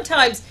back, but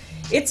sometimes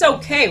it's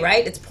okay,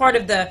 right? It's part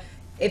of the,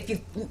 if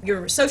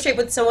you're associated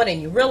with someone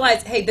and you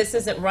realize, hey, this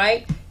isn't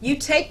right, you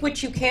take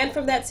what you can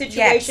from that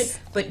situation,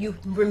 but you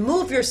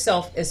remove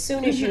yourself as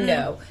soon as you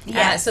know,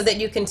 so that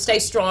you can stay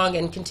strong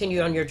and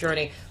continue on your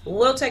journey.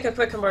 We'll take a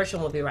quick commercial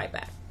and we'll be right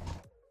back.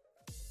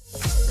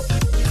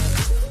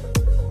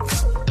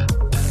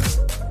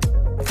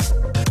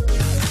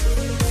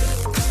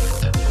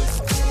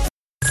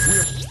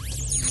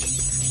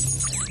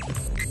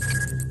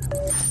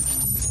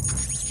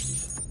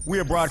 We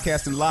are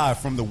broadcasting live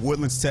from the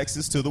Woodlands,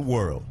 Texas to the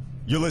world.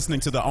 You're listening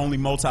to the only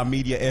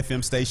multimedia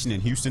FM station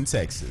in Houston,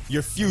 Texas.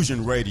 Your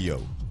Fusion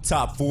Radio.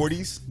 Top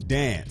 40s,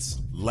 dance,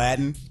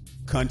 Latin,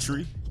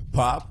 country,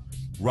 pop,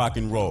 rock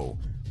and roll.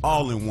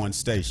 All in one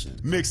station.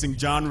 Mixing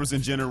genres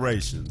and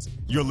generations.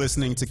 You're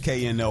listening to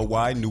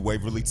KNLY, New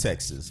Waverly,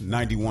 Texas.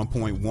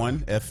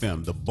 91.1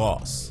 FM, The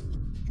Boss.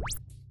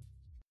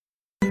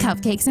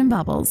 Cupcakes and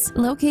Bubbles,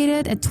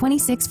 located at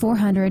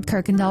 26400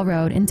 Kirkendall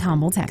Road in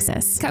Tomball,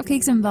 Texas.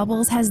 Cupcakes and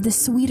Bubbles has the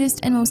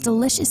sweetest and most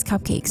delicious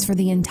cupcakes for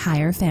the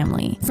entire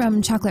family.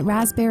 From chocolate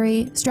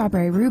raspberry,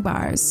 strawberry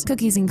rhubars,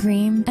 cookies and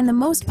cream, and the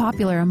most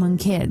popular among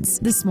kids,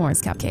 the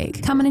s'mores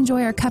cupcake. Come and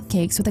enjoy our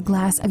cupcakes with a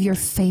glass of your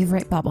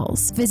favorite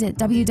bubbles. Visit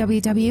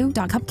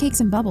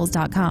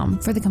www.cupcakesandbubbles.com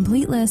for the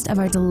complete list of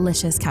our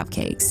delicious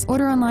cupcakes.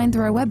 Order online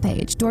through our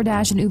webpage.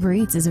 DoorDash and Uber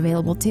Eats is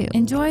available too.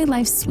 Enjoy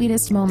life's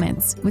sweetest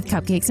moments with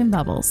Cupcakes and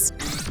Bubbles.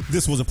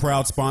 This was a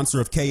proud sponsor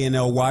of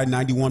KNLY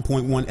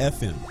 91.1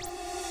 FM.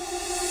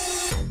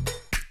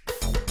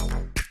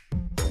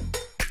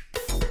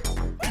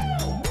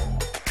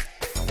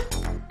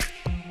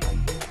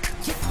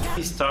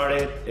 It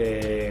started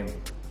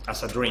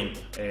as a dream.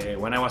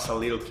 When I was a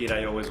little kid,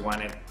 I always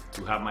wanted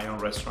to have my own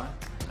restaurant.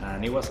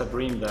 And it was a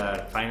dream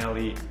that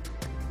finally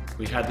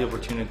we had the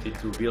opportunity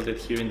to build it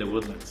here in the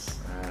Woodlands.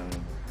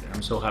 And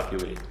I'm so happy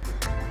with it.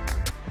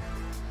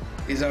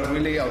 It's a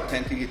really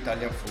authentic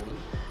Italian food.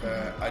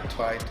 I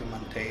try to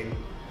maintain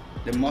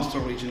the most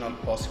original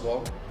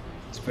possible.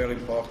 It's very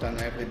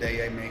important. Every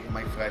day I make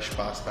my fresh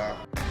pasta.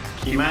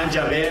 Chi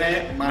mangia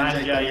bene,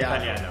 mangia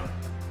italiano.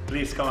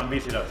 Please come and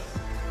visit us.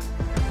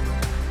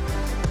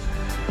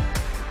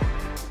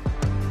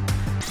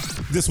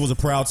 This was a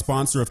proud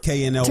sponsor of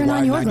KNLY. Turn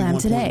on your glam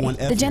today.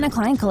 FM. The Jenna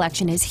Klein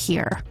collection is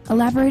here,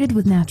 elaborated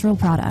with natural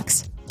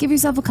products. Give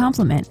yourself a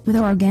compliment with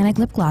our organic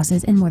lip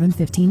glosses in more than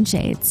 15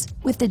 shades.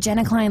 With the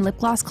Jenna Klein Lip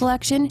Gloss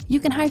collection, you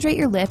can hydrate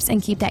your lips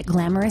and keep that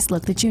glamorous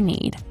look that you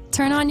need.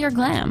 Turn on your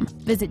glam.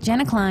 Visit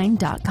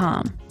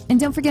jennaklein.com. And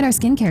don't forget our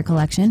skincare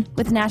collection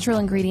with natural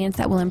ingredients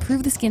that will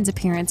improve the skin's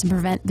appearance and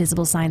prevent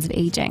visible signs of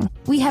aging.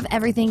 We have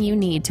everything you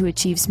need to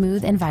achieve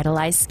smooth and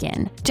vitalized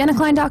skin.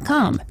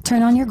 jennaklein.com.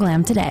 Turn on your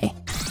glam today.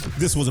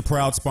 This was a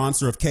proud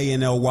sponsor of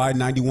KNLY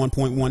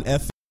 91.1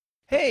 FM.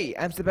 Hey,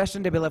 I'm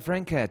Sebastian de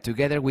Villafranca.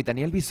 Together with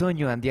Daniel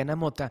Bisoño and Diana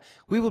Mota,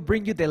 we will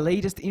bring you the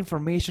latest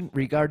information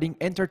regarding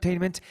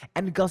entertainment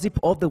and gossip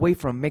all the way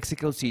from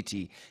Mexico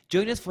City.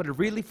 Join us for a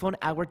really fun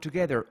hour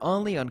together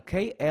only on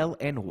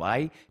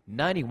KLNY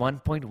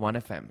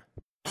 91.1 FM.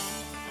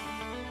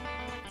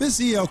 This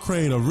is E.L.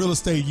 Crane of Real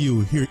Estate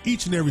U here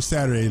each and every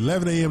Saturday,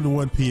 11 a.m. to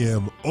 1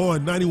 p.m.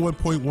 on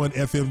 91.1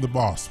 FM The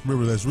Boss.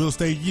 Remember, that's Real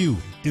Estate U.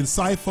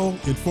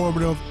 Insightful,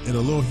 informative, and a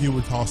little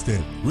humor tossed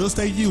in. Real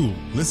Estate U,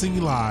 listening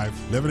live,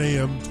 11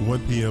 a.m. to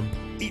 1 p.m.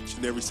 each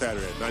and every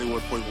Saturday at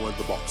 91.1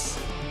 The Boss.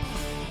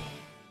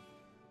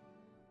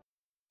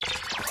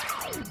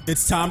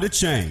 It's time to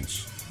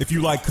change. If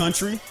you like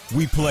country,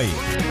 we play it.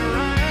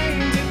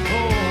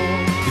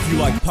 If you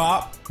like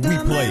pop, we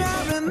play it.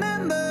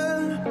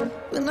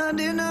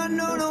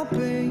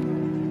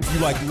 If you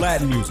like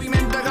Latin music,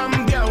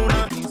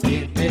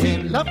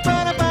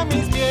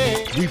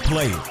 we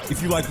play it.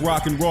 If you like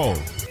rock and roll,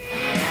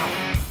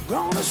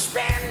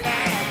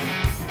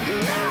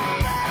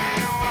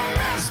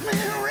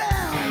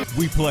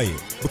 we play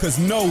it. Because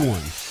no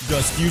one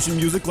does fusion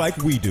music like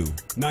we do.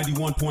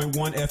 91.1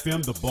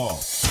 FM The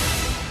Boss.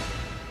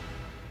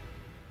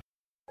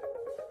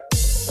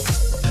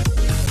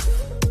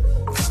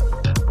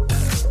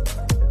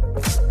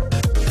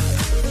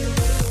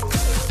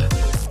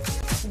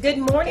 Good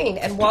morning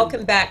and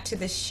welcome back to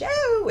the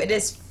show. It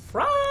is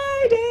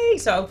Friday.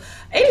 So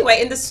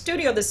anyway, in the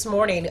studio this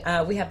morning,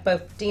 we have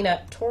both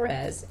Dina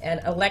Torres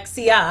and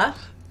Alexia,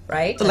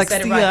 right? Alexia,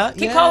 I said it right.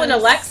 Keep calling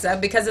Alexa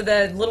because of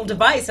the little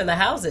device in the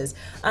houses.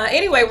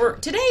 Anyway,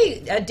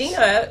 today,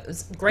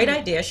 Dina's great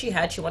idea she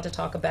wanted to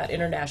talk about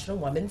International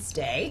Women's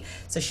Day.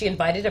 So she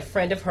invited a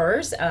friend of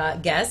hers,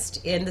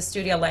 guest in the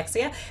studio,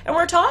 Alexia, and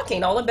we're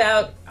talking all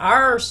about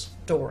our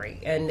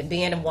story and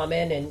being a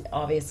woman and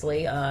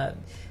obviously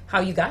how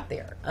you got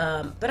there.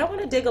 But I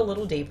want to dig a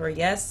little deeper.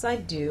 Yes, I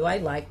do. I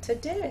like to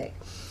dig.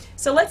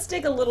 So let's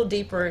dig a little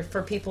deeper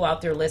for people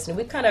out there listening.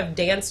 We've kind of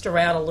danced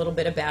around a little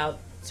bit about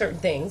certain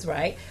things,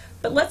 right?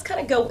 But let's kind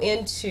of go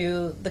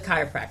into the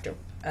chiropractor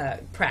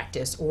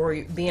practice or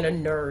being a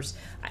nurse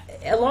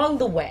along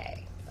the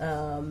way.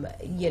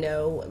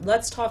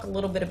 Let's talk a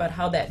little bit about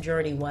how that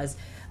journey was.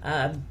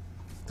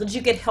 Did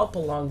you get help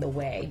along the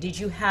way? Did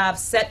you have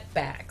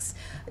setbacks?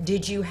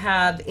 Did you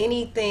have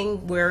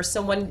anything where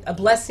a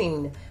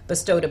blessing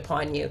bestowed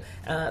upon you?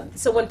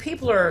 So when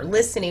people are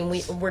listening,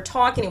 we're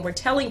talking and we're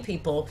telling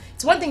people,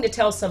 it's one thing to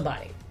tell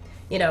somebody,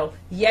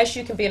 yes,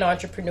 you can be an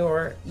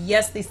entrepreneur.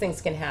 Yes, these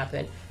things can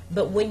happen.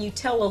 But when you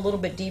tell a little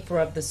bit deeper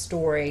of the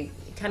story,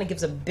 it kind of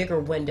gives a bigger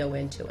window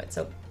into it.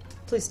 So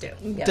please do.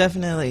 Yeah.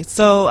 Definitely.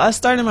 So I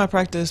started my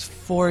practice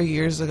 4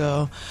 years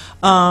ago.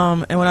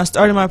 And when I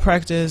started my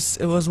practice,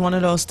 it was one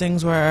of those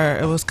things where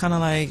it was kind of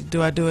like,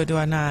 do I do it, do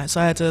I not?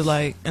 So I had to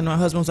and my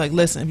husband was like,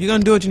 listen, if you're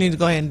going to do it, you need to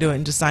go ahead and do it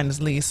and just sign this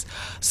lease.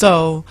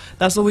 So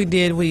that's what we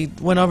did. We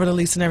went over the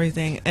lease and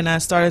everything, and I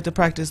started the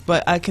practice.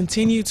 But I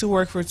continued to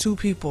work for two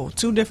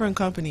different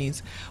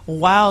companies,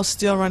 while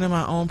still running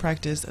my own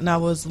practice. And I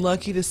was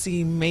lucky to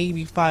see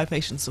maybe 5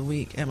 patients a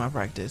week in my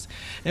practice.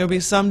 There would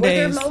be some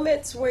days. Were there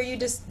moments where you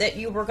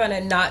were going to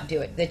not do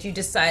it, that you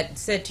said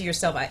to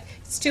yourself,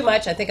 it's too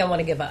much, I think I want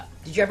to give up?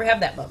 Did you ever have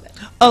that moment?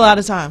 A lot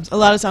of times. I'm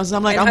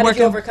like, and how did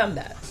you overcome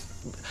that?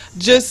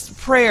 Just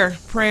prayer,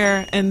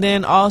 and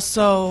then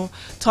also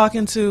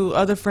talking to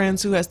other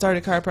friends who had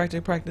started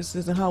chiropractic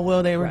practices and how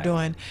well they were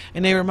doing.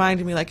 And they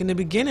reminded me, like in the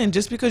beginning,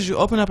 just because you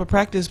open up a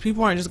practice,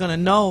 people aren't just going to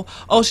know,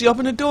 oh, she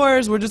opened the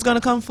doors, we're just going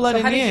to come flooding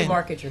in. So how did you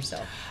market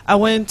yourself? I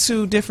went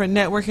to different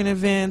networking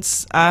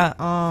events.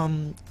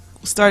 I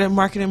started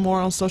marketing more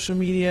on social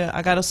media.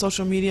 I got a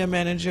social media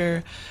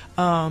manager.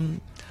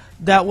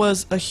 That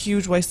was a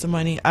huge waste of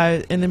money.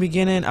 In the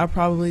beginning, I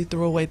probably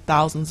threw away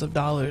thousands of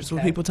dollars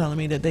with people telling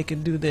me that they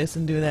could do this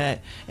and do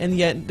that, and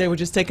yet they were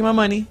just taking my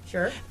money.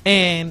 Sure.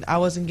 And I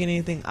wasn't getting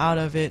anything out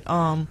of it.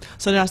 So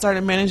then I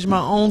started managing my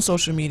own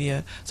social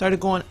media. Started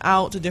going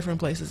out to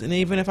different places, and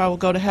even if I would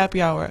go to happy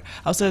hour,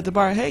 I'll sit at the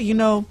bar. Hey,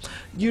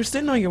 you're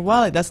sitting on your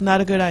wallet. That's not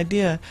a good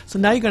idea. So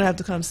now you're gonna have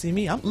to come see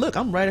me. I'm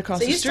right across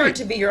the street. So you started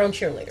to be your own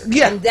cheerleader.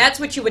 Yeah. And that's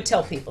what you would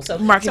tell people. So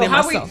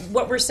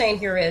what we're saying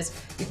here is,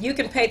 you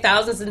can pay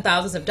thousands and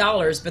thousands of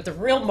dollars, but the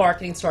real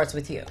marketing starts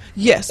with you.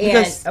 Yes,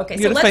 because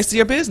you're the face of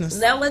your business.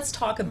 Now let's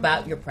talk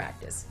about your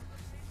practice.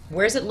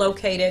 Where is it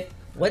located?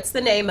 What's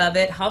the name of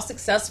it? How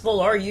successful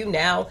are you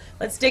now?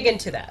 Let's dig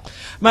into that.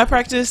 My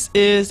practice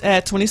is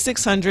at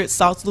 2600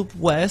 South Loop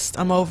West.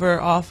 I'm over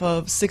off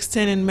of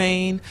 610 in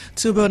Maine,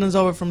 2 buildings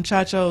over from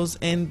Chacho's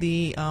in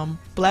the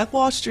Black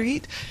Wall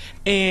Street.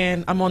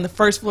 And I'm on the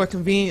first floor,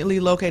 conveniently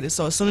located.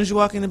 So as soon as you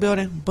walk in the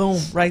building,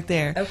 boom, right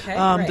there. Okay,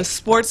 the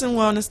Sports and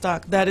Wellness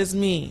Doc, that is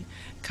me.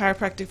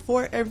 Chiropractic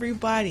for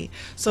everybody.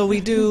 So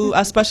we do,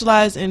 I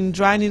specialize in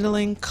dry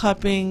needling,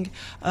 cupping,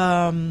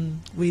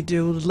 we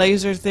do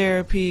laser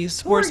therapy,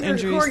 sports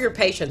injuries. Who are your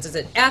patients? Is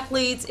it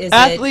athletes?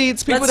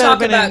 People that have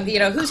been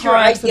in who's car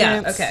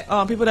accidents,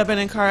 people that have been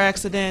in car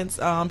accidents,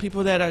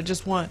 people that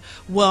just want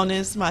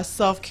wellness, my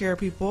self-care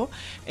people,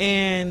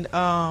 and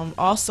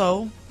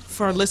also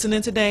for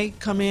listening today,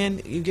 come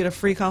in, you get a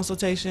free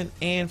consultation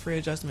and free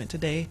adjustment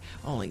today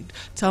only.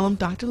 Tell them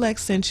Dr.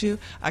 Lex sent you.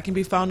 I can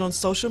be found on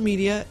social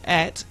media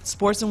at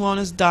Sports and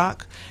Wellness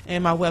Doc,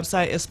 and my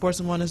website is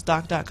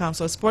sportsandwellnessdoc.com.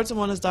 So Sports and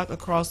Wellness Doc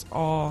across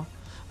all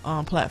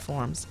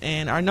platforms.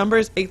 And our number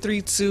is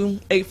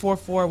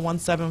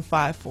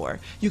 832-844-1754.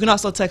 You can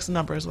also text the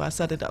number as well. I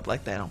set it up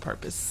like that on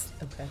purpose.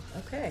 Okay.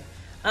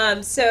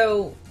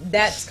 So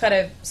that's kind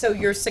of, so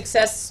your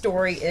success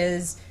story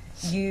is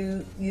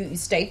you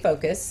stayed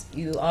focused.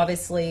 You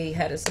obviously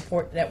had a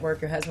support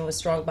network. Your husband was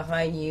strong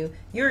behind you.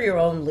 You're your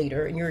own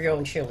leader and you're your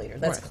own cheerleader.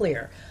 That's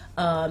clear.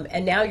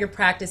 And now you're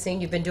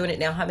practicing. You've been doing it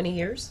now how many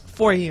years?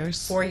 4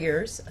 years. 4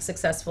 years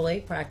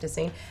successfully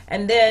practicing.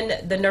 And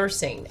then the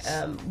nursing.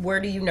 Where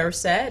do you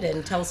nurse at?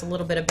 And tell us a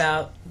little bit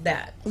about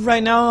that.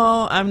 Right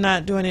now, I'm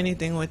not doing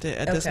anything with it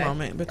at this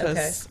moment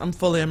because I'm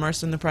fully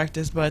immersed in the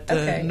practice. But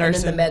the nursing, and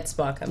then the med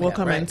spa will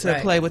come into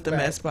play with the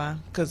med spa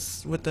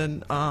because with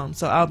the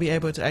so I'll be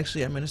able to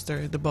actually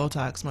administer the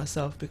Botox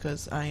myself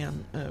because I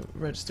am a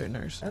registered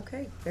nurse.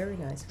 Okay, very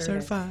nice.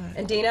 Certified. Nice.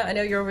 And Dina, I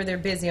know you're over there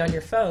busy on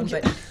your phone,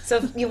 but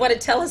so you want to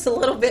tell us a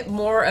little bit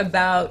more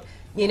about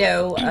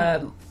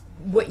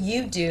what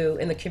you do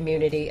in the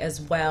community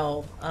as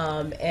well,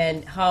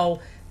 and how,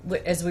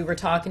 as we were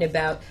talking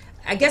about.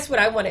 I guess what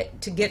I wanted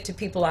to get to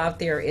people out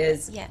there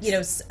is,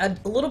 a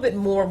little bit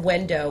more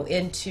window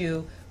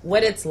into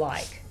what it's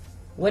like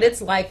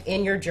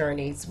in your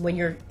journeys when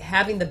you're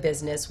having the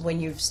business, when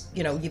you've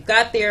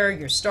got there,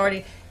 you're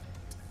starting.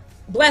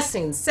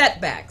 Blessings,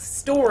 setbacks,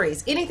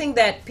 stories, anything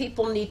that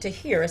people need to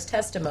hear as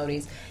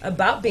testimonies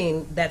about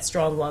being that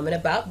strong woman,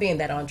 about being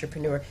that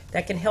entrepreneur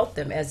that can help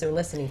them as they're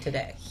listening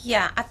today.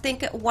 Yeah, I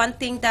think one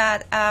thing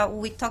that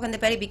we talked in the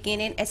very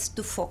beginning is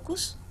to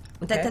focus.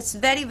 That's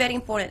very, very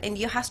important. And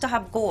you have to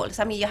have goals.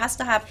 I mean, you have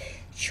to have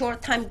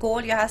short-time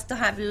goal. You have to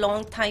have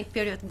long-time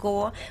period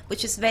goal,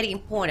 which is very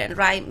important,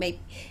 right? Maybe,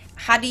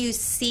 how do you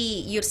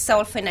see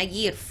yourself in a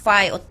year,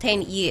 5 or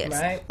 10 years?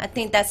 Right. I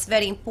think that's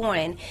very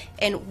important.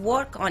 And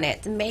work on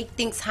it, make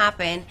things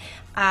happen.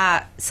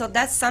 So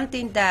that's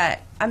something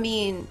that, I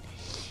mean,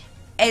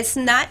 it's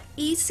not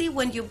easy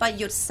when you're by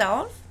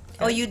yourself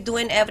or you're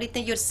doing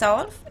everything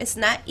yourself. It's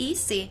not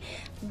easy.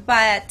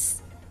 But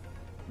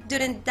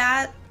during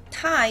that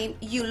time,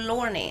 you're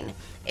learning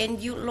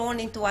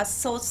to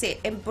associate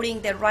and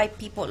bring the right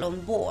people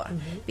on board,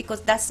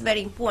 because that's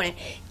very important.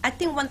 I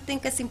think one thing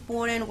is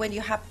important when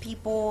you have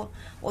people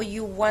or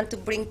you want to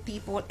bring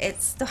people,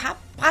 it's to have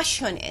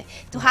passionate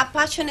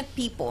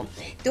people,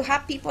 to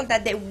have people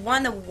that they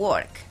want to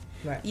work.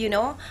 Right. You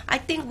know, I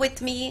think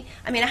with me,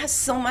 I mean, I have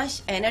so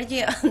much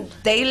energy on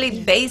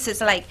daily basis,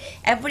 like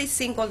every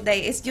single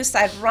day. It's just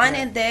I run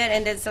in there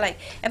and it's like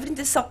everything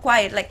is so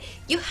quiet. Like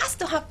you have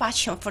to have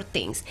passion for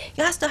things.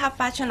 You have to have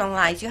passion on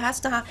life. You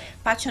have to have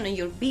passion in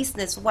your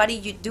business. What do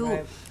you do?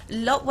 Right.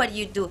 Love what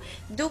you do.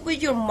 Do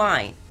with your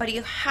mind, but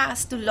you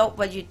have to love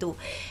what you do.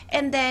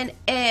 And then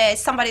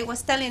somebody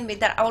was telling me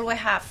that I always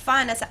have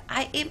fun. I said,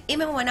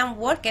 even when I'm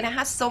working, I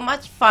have so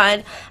much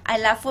fun. I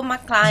laugh with my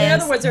clients. So in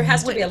other words, there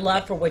has to be a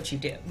love for what you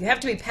do. You have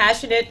to be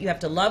passionate. You have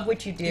to love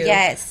what you do.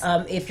 Yes.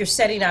 If you're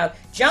setting out,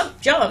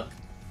 jump.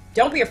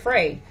 Don't be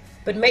afraid.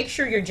 But make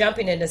sure you're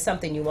jumping into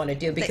something you want to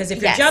do. Because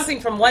if you're jumping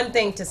from one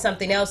thing to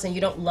something else and you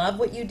don't love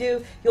what you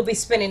do, you'll be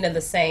spinning in the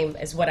same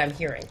as what I'm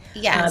hearing.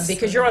 Yes.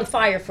 Because you're on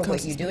fire for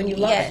what you do and you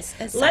love it.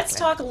 Exactly. Let's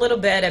talk a little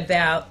bit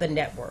about the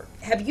network.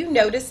 Have you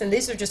noticed, and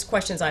these are just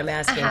questions I'm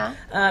asking,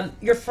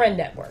 your friend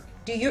network.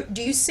 Do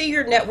you see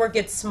your network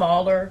get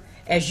smaller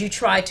as you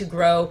try to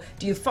grow?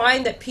 Do you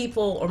find that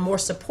people are more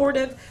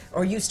supportive,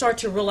 or you start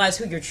to realize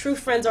who your true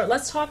friends are?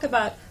 Let's talk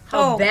about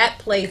how that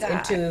plays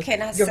into.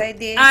 Can I say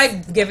this?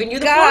 I'm giving you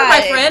the floor,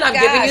 my friend. I'm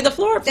giving you the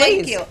floor, please.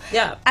 Thank you.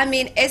 Yeah. I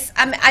mean,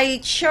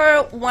 I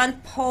share one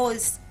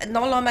post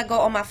no long ago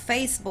on my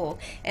Facebook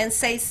and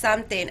say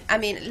something. I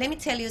mean, let me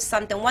tell you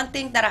something. One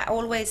thing that I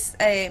always,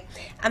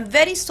 I'm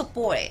very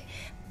supportive.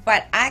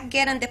 But I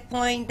get on the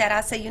point that I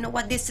say, you know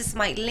what, this is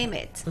my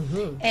limit.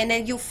 And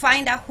then you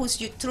find out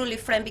who's your truly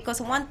friend. Because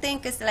one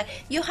thing is like,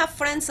 you have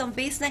friends on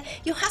business,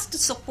 you have to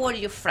support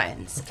your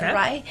friends,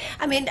 right?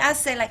 I mean, I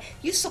say like,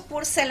 you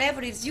support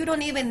celebrities, you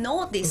don't even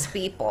know these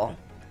people.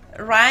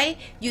 Right?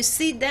 You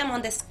see them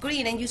on the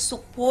screen and you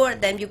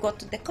support them. You go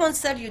to the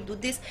concert, you do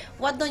this.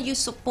 Why don't you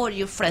support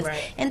your friends?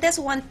 Right. And that's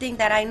one thing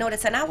that I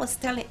noticed. And I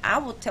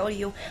will tell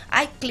you,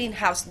 I clean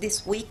house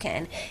this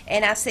weekend.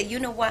 And I say, you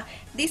know what?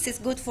 This is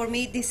good for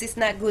me. This is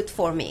not good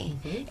for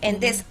me. And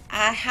this,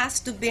 I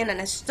has to be in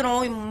a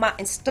strong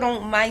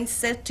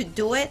mindset to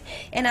do it.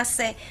 And I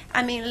say,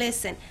 I mean,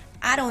 listen,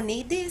 I don't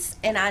need this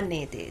and I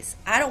need this.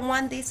 I don't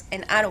want this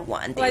and I don't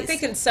want this. Well, I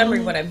think in summary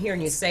what I'm hearing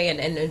you say,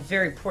 and a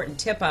very important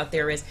tip out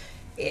there is,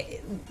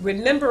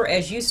 remember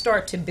as you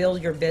start to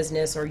build your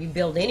business or you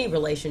build any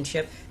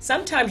relationship,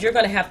 sometimes you're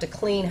going to have to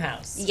clean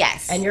house.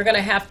 Yes. And you're going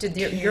to have to,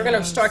 you're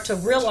going to start to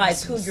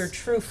realize who your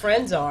true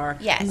friends are.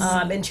 Yes.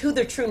 And who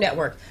their true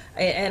network.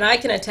 And I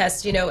can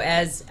attest,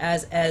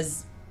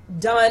 as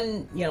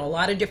done, a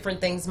lot of different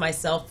things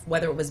myself,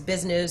 whether it was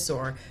business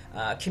or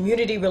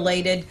community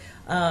related,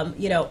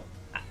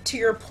 to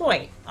your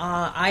point,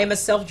 I am a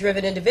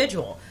self-driven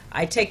individual.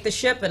 I take the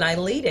ship and I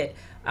lead it.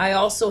 I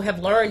also have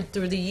learned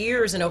through the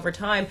years and over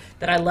time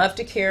that I love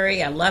to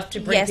carry, I love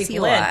to bring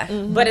people in.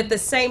 Mm-hmm. But at the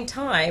same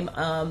time,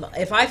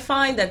 if I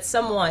find that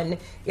someone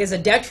is a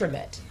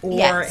detriment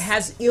or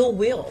has ill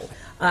will,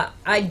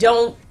 I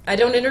don't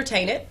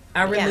entertain it.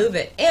 I remove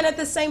it. And at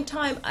the same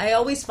time, I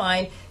always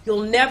find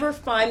you'll never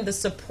find the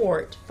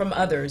support from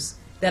others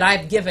that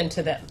I've given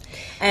to them,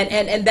 and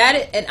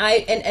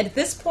at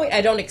this point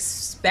I don't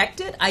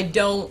expect it. I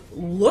don't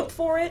look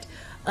for it.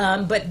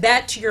 But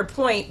that, to your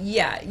point,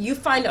 you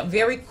find out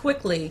very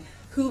quickly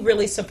who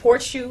really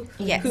supports you,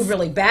 who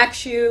really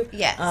backs you,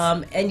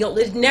 and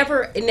it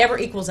never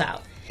equals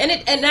out. And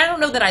I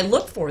don't know that I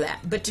look for that,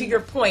 but to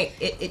your point,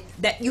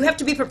 that you have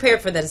to be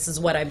prepared for this is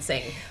what I'm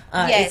saying.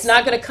 It's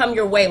not going to come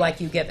your way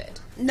like you give it.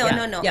 No.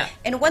 Yeah.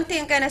 And one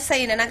thing I'm going to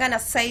say, and I'm going to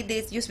say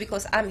this just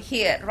because I'm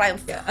here, right?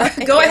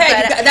 Go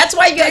ahead. That's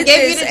why I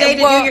gave you today to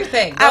do your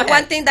thing.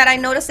 One thing that I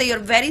noticed that you're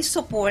very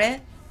supportive.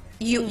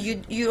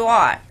 You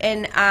are,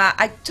 and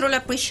I truly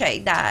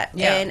appreciate that.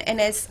 Yeah.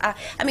 And it's, I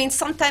mean,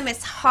 sometimes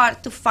it's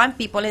hard to find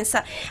people. And so,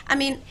 I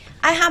mean,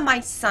 I have my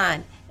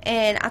son,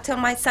 and I tell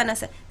my son, I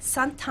said,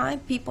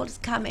 sometimes people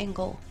come and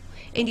go,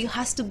 and you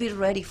have to be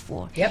ready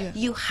for. Yep.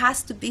 You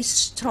have to be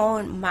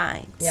strong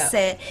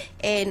mindset,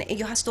 and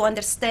you have to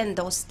understand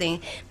those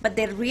things. But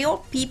the real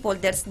people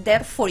that's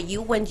there for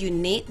you when you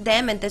need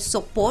them and they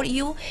support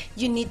you,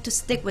 you need to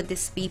stick with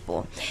these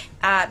people.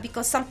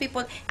 Because some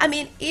people, I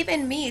mean,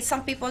 even me,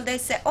 some people, they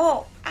say,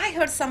 oh, I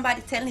heard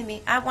somebody telling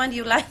me, I want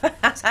your life.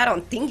 I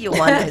don't think you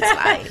want this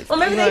life. Well,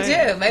 maybe they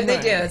do. Maybe they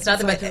do. It's not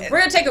the best. We're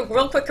going to take a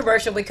real quick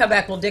commercial. We come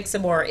back, we'll dig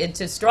some more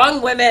into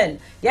strong women.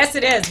 Yes,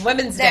 it is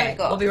Women's There Day. we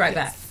go. We'll be right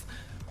back.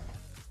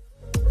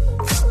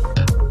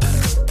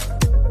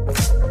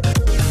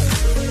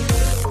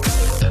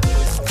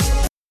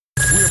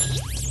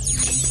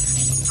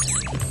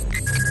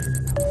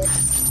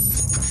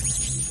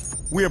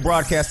 We are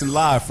broadcasting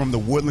live from the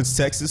Woodlands,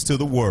 Texas to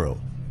the world.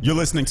 You're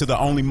listening to the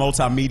only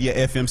multimedia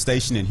FM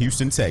station in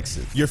Houston,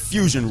 Texas. Your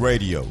fusion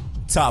radio.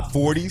 Top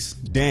 40s,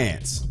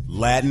 dance,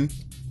 Latin,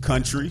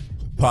 country,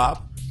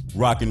 pop,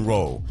 rock and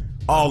roll.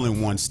 All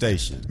in one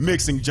station.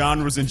 Mixing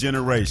genres and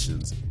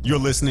generations. You're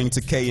listening to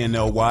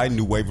KNLY,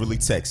 New Waverly,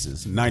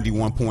 Texas.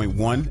 91.1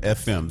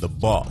 FM, The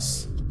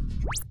Boss.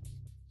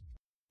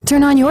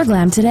 Turn on your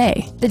glam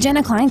today. The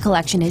Jenna Klein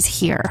collection is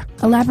here,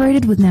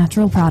 elaborated with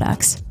natural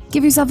products.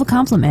 Give yourself a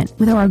compliment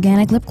with our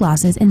organic lip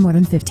glosses in more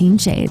than 15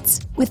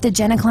 shades. With the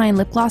Jenna Klein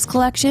Lip Gloss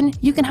collection,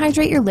 you can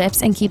hydrate your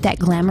lips and keep that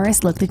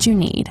glamorous look that you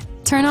need.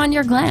 Turn on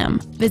your glam.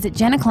 Visit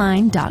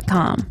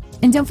jennaklein.com.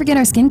 And don't forget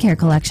our skincare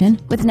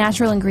collection with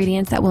natural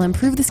ingredients that will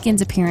improve the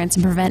skin's appearance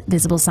and prevent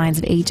visible signs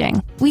of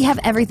aging. We have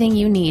everything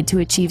you need to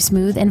achieve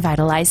smooth and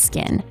vitalized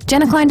skin.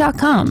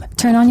 jennaklein.com.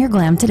 Turn on your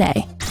glam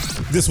today.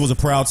 This was a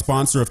proud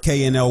sponsor of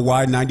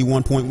KNLY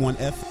 91.1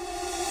 FM.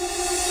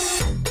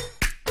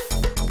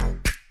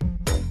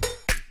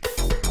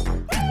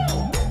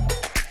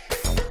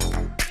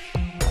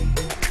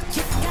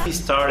 It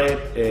started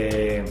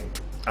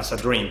as a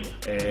dream.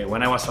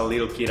 When I was a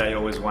little kid, I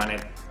always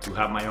wanted to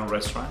have my own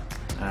restaurant.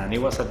 And it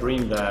was a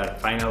dream that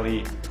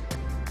finally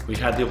we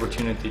had the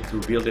opportunity to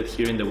build it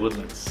here in the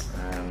Woodlands.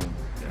 And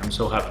I'm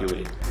so happy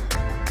with it.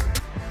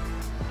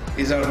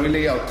 It's a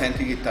really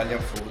authentic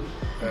Italian food.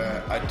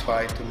 I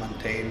try to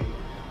maintain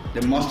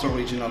the most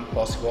original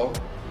possible.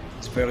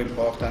 It's very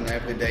important.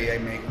 Every day I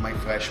make my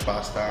fresh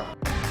pasta.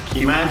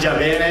 Chi mangia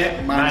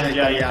bene,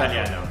 mangia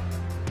italiano.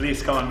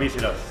 Please come and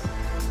visit us.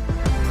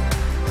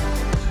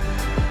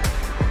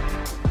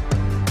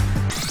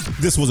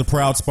 This was a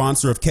proud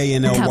sponsor of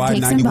KNLY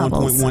Cupcakes and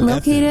Bubbles, 91.1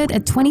 located FM.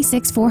 at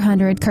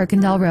 26400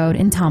 Kirkendall Road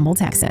in Tomball,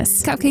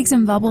 Texas. Cupcakes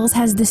and Bubbles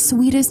has the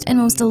sweetest and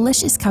most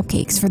delicious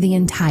cupcakes for the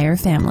entire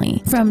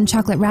family. From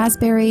chocolate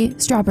raspberry,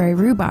 strawberry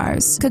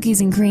rhubars,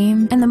 cookies and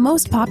cream, and the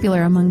most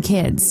popular among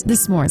kids, the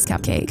s'mores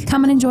cupcake.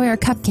 Come and enjoy our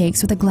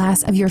cupcakes with a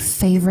glass of your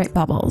favorite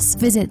bubbles.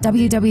 Visit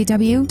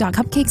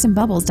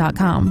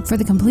www.cupcakesandbubbles.com for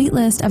the complete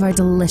list of our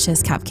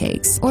delicious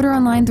cupcakes. Order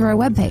online through our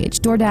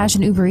webpage. DoorDash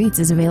and Uber Eats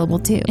is available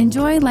too.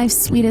 Enjoy life's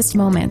sweetest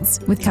moments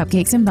with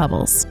Cupcakes and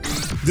Bubbles.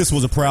 This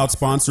was a proud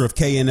sponsor of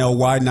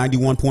KNLY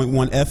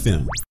 91.1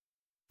 FM.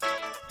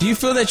 Do you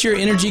feel that your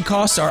energy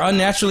costs are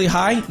unnaturally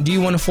high? Do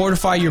you want to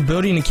fortify your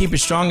building and keep it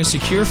strong and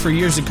secure for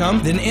years to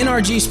come? Then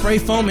NRG Spray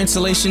Foam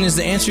Insulation is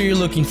the answer you're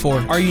looking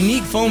for. Our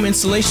unique foam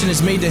insulation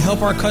is made to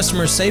help our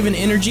customers save in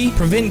energy,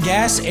 prevent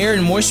gas, air,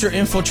 and moisture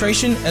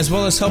infiltration, as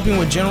well as helping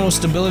with general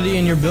stability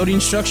in your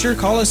building structure.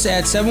 Call us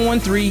at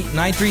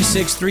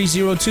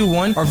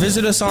 713-936-3021 or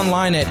visit us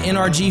online at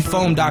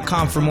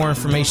nrgfoam.com for more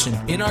information.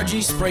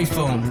 NRG Spray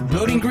Foam.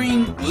 Building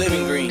green,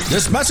 living green.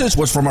 This message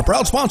was from a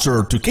proud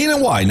sponsor to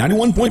KNY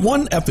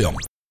 91.1 FM.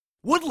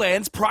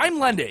 Woodlands Prime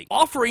Lending,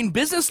 offering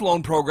business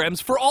loan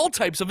programs for all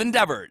types of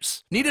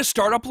endeavors. Need a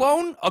startup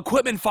loan,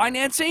 equipment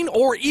financing,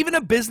 or even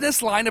a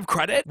business line of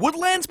credit?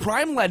 Woodlands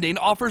Prime Lending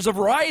offers a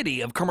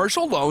variety of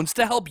commercial loans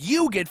to help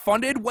you get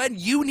funded when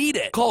you need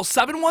it. Call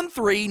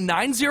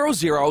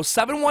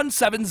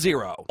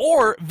 713-900-7170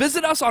 or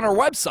visit us on our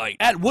website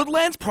at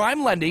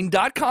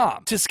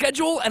woodlandsprimelending.com to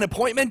schedule an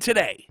appointment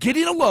today.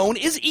 Getting a loan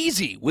is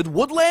easy with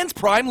Woodlands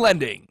Prime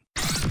Lending.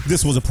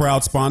 This was a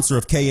proud sponsor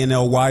of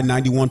KNLY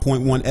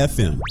 91.1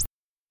 FM.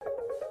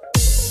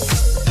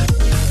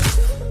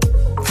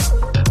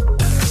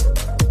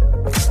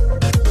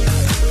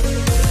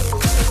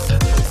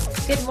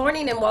 Good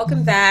morning and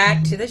welcome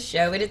back to the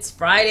show. It's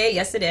Friday.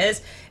 Yes, it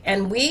is.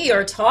 And we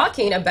are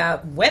talking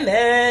about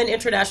women,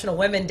 International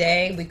Women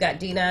Day. We've got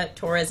Dina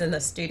Torres in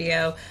the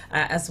studio,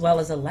 as well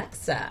as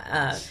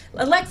Alexa.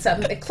 Alexa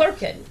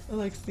McClurkin.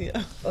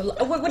 Alexia.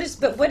 What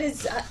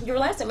is your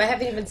last name? I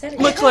haven't even said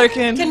it yet.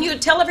 McClurkin. Can you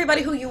tell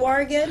everybody who you are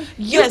again?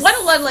 Yes. Why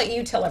don't I let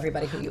you tell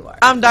everybody who you are?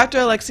 I'm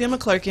Dr. Alexia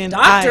McClurkin.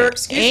 I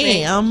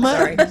am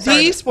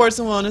the Sports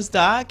and Wellness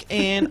Doc,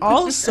 and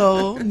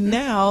also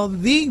now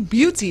the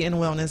Beauty and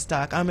Wellness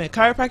Doc. I'm a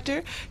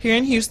chiropractor here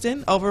in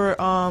Houston, over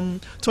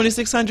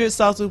 2600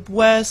 South Loop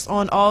West,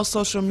 on all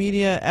social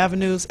media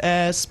avenues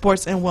as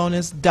Sports and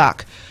Wellness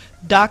Doc.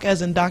 Doc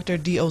as in Dr.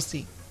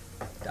 D-O-C.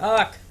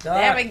 Doc.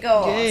 There we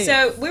go. Yay.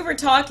 So we were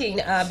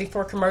talking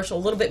before commercial a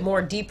little bit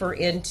more deeper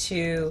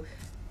into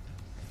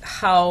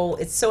how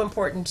it's so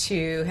important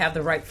to have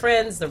the right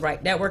friends, the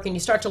right network, and you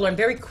start to learn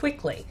very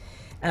quickly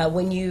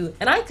when you,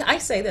 and I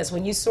say this,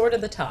 when you soar to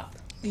the top,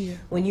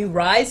 when you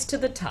rise to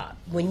the top,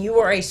 when you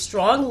are a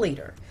strong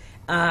leader,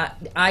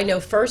 I know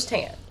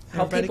firsthand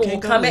how people will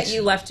come at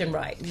you left and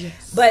right.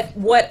 Yes. But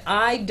what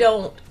I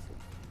don't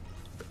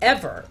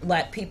ever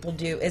let people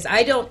do is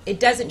it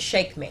doesn't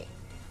shake me.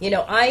 You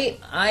know,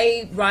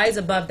 I rise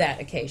above that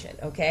occasion,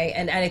 okay?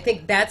 And I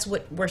think that's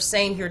what we're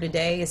saying here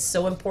today is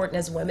so important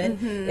as women,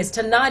 is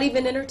to not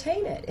even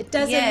entertain it. It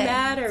doesn't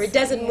matter. It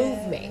doesn't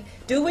move me.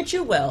 Do what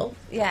you will.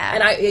 Yeah.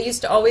 And I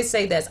used to always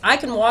say this. I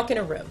can walk in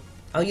a room.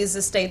 I'll use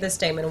this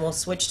statement and we'll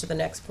switch to the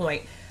next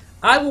point.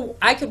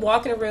 I could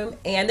walk in a room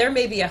and there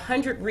may be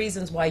 100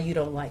 reasons why you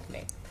don't like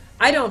me.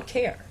 I don't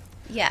care.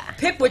 Yeah.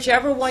 Pick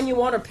whichever one you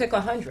want or pick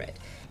 100.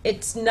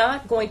 It's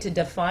not going to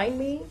define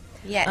me.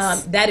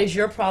 Yes. That is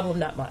your problem,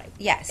 not mine.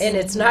 Yes. And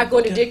it's not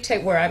going to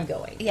dictate where I'm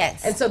going.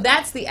 Yes. And so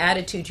that's the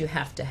attitude you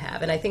have to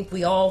have. And I think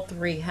we all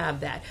three have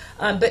that.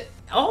 But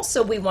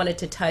also we wanted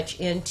to touch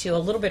into a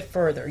little bit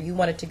further. You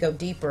wanted to go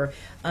deeper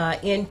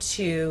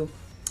into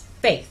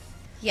faith.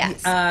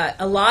 Yes.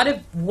 A lot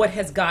of what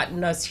has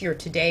gotten us here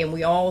today, and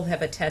we all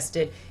have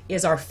attested,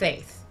 is our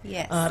faith.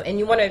 Yes. And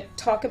you want to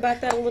talk about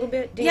that a little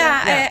bit, Dina?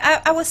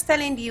 Yeah. I was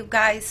telling you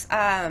guys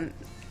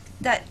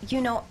that,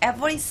 you know,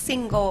 every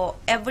single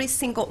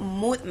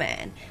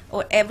movement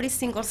or every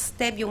single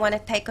step you want to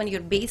take on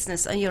your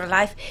business, on your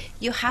life,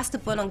 you have to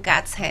put on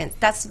God's hands.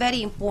 That's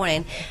very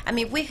important. I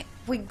mean, we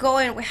go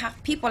and we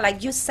have people,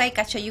 like you say,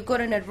 Kashay, you go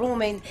in a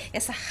room and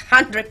it's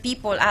 100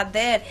 people out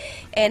there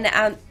and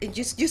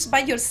just by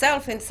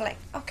yourself, and it's like,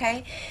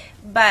 okay.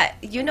 But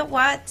you know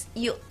what?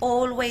 You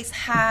always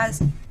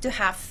has to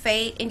have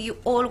faith, and you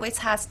always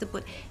has to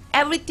put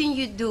everything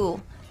you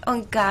do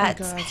on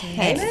God's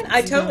hands. Amen.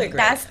 I totally agree.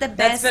 That's the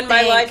best thing. That's been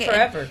my life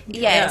forever.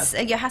 Yes,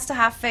 you have to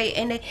have faith,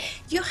 and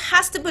you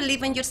have to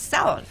believe in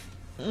yourself.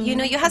 You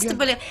know, you have to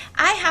believe.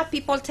 I have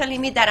people telling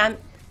me that I'm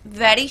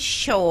very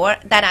sure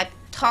that I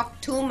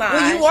talk too much.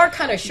 Well, you are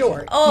kind of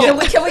short. Oh,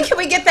 can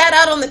we get that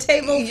out on the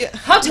table? Yeah.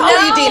 How tall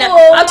are you, Dina?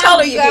 How tall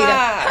are you, Dina?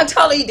 How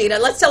tall are you, Dina?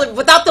 Let's tell it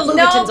without the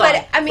Louboutins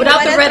on. I mean,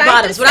 without the red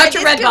bottoms. Without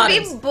your red bottoms.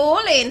 This could be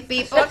bullying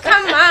people.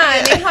 Come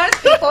on, it hurts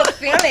people's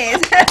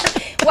feelings.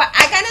 Well,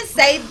 I gotta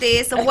say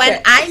this. Okay. When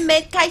I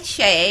met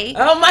Kashay,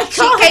 oh my God,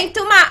 she came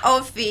to my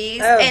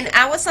office and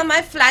I was on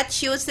my flat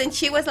shoes, and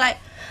she was like,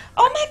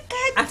 "Oh my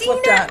God,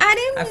 Dina, I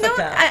didn't know."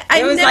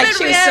 I was never like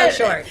she was so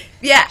short.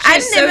 Yeah, I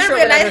never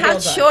realized how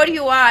short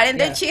you are. And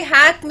then she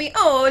hugged me.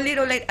 Oh, a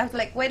little late. I was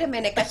like, wait a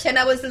minute, Kashay. And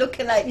I was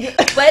looking like,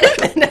 wait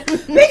a minute,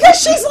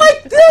 because she's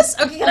like this.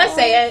 Okay, can I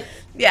say it?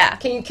 Yeah.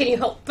 Can you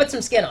help put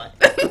some skin on?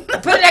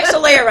 Put an extra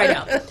layer right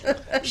now.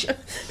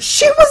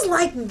 She was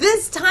like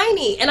this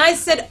tiny, and I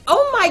said,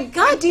 "Oh my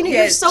God, Dina,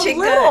 you're so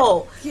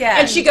little." Yeah.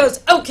 And she goes,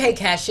 "Okay,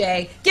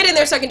 Kashay, get in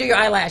there so I can do your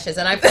eyelashes."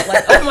 And I felt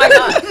like, "Oh my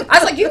God!" I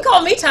was like, "You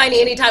call me tiny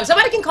anytime.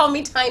 Somebody can call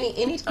me tiny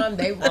anytime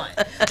they want."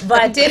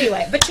 But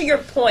anyway, but to your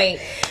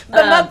point.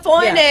 But my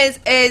point is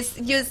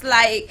just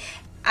like.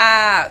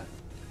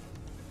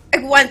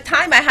 One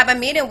time I have a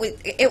meeting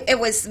with, it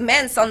was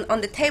men's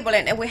on the table,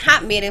 and we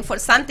had meeting for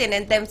something,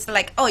 and then it's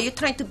like, oh, you're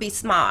trying to be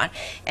smart.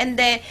 And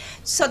then,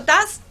 so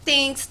that's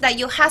things that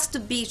you have to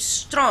be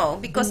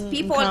strong, because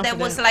people that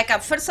was like,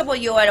 first of all,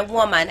 you are a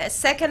woman.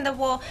 Second of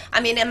all,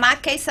 I mean, in my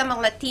case, I'm a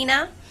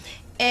Latina,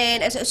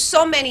 and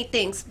so many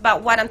things.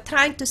 But what I'm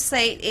trying to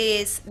say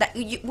is that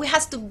we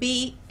have to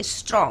be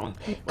strong.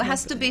 We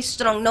have to be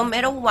strong no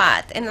matter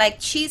what. And like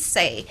she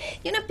say,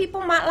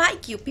 people might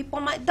like you, people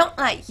might don't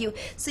like you.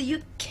 So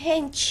you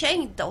can't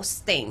change those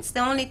things.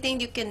 The only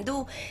thing you can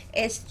do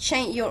is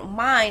change your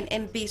mind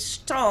and be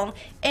strong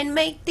and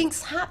make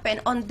things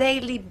happen on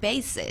daily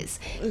basis,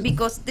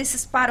 because this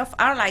is part of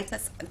our life.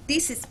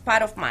 This is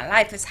part of my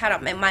life. It's how I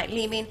make my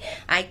living.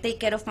 I take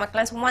care of my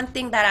clients. One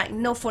thing that I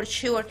know for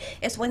sure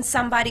is when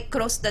somebody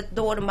crosses the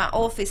door of my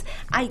office,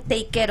 I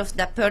take care of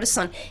that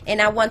person,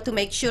 and I want to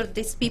make sure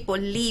these people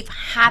live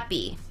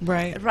happy,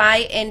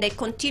 right, and they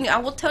continue. I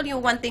will tell you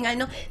one thing. I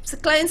know so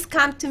clients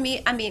come to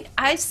me. I mean,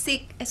 it's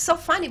so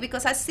funny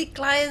because I see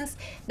clients,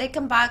 they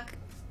come back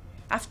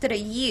after a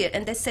year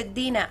and they said,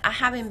 Dina, I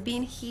haven't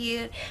been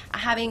here, I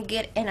haven't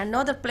get in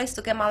another place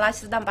to get my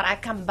license done, but I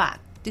come back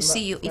to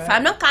see you. If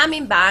I'm not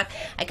coming back,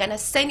 I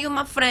cannot send you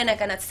my friend, I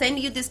cannot send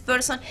you this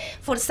person.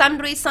 For some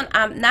reason,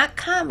 I'm not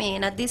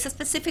coming at this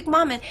specific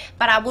moment,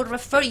 but I will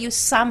refer you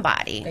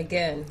somebody.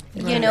 Again,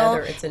 and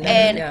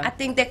I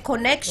think the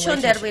connection,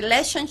 the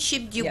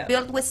relationship you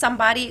build with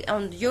somebody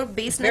on your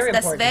business,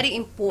 that's very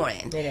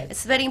important.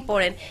 It's very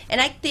important. And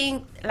I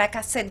think, like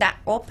I said, that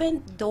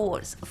open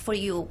doors for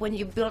you when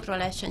you build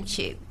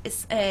relationship.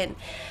 And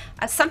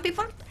some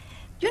people,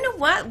 you know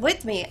what,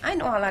 with me, I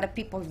know a lot of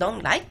people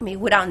don't like me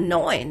without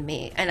knowing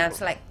me, and I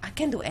was like, I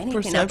can't do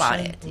anything about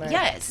it. Right.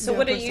 Yes. So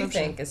what do you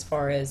think as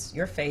far as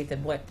your faith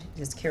and what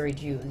has carried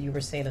you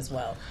were saying as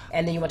well,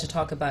 and then you want to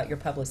talk about your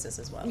publicist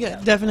as well? Yeah,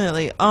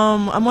 definitely.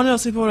 I'm one of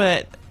those people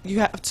that you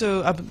have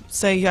to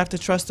say you have to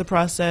trust the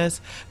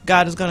process.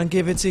 God is going to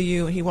give it to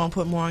you. He won't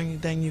put more on you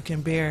than you can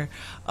bear.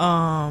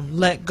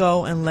 Let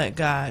go and let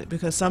God,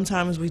 because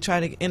sometimes we try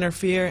to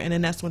interfere, and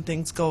then that's when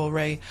things go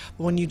awry.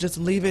 But when you just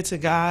leave it to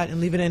God and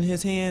leave it in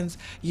His hands,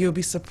 you'll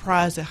be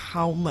surprised at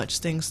how much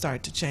things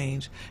start to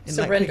change. And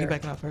surrender.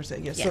 Like piggybacking off her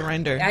said,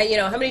 surrender.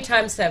 How many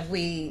times have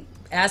we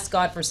asked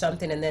God for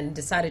something and then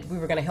decided we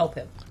were going to help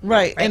Him?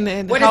 Right. And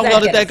then how well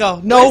did that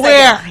go?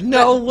 Nowhere.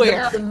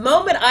 The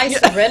moment I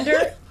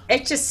surrender,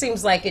 it just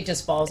seems like it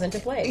just falls into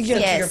place.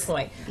 To your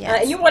point.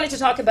 And you wanted to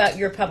talk about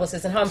your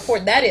publicist and how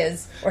important that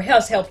is, or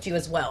has helped you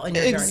as well in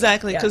your journey.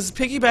 Exactly, because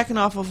piggybacking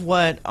off of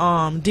what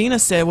Dina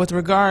said with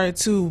regard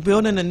to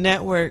building a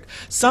network,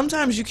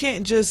 sometimes you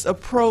can't just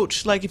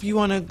approach, like if you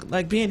want to,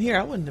 like being here,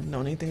 I wouldn't have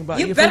known anything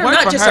about you. You better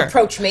not just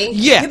approach me.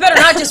 Yeah. You better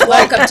not just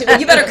walk up to me.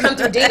 You better come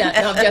through Dina.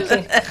 No, I'm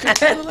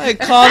joking. Like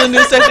call a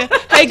new session.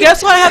 Hey,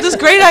 guess what? I have this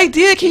great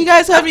idea. Can you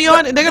guys have me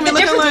on? And they're going to be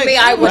looking like... me,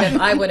 I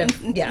would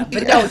have,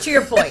 But no, to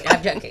your point,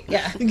 I'm joking.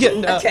 Yeah.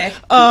 No. Okay.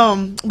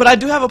 But I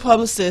do have a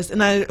publicist,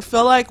 and I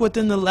feel like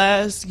within the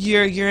last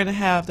year and a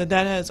half that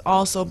has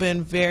also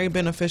been very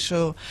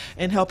beneficial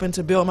in helping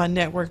to build my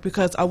network,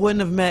 because I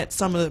wouldn't have met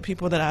some of the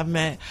people that I've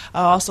met.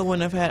 I also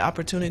wouldn't have had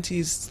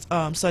opportunities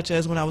such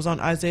as when I was on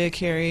Isaiah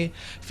Carey,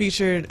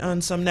 featured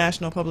on some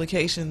national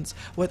publications,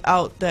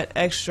 without that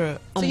extra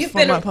So you've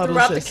from been my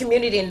throughout the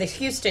community in the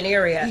Houston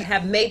area,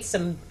 have made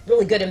some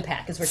really good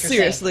impact, is what you're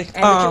Seriously. saying.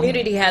 And the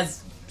community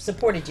has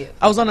supported you.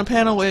 I was on a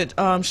panel with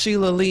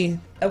Sheila Lee.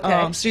 Okay.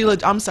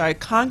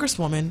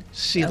 Congresswoman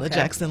Sheila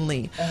Jackson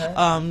Lee.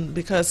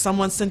 Because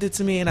someone sent it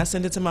to me and I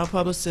sent it to my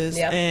publicist,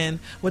 and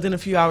within a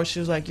few hours she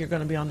was like, you're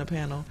going to be on the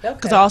panel.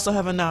 Because I also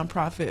have a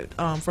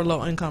nonprofit for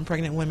low-income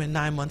pregnant women,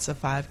 9 months of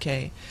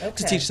 5K,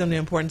 to teach them the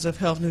importance of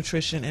health,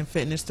 nutrition, and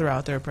fitness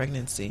throughout their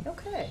pregnancy.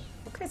 Okay,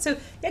 so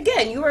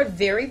again, you are a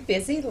very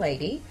busy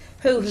lady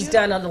who's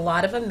done a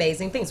lot of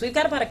amazing things. We've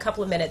got about a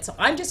couple of minutes, so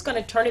I'm just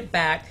going to turn it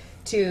back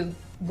to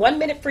 1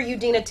 minute for you,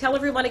 Dina. Tell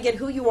everyone again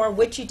who you are,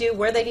 what you do,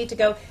 where they need to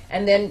go,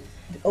 and then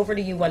over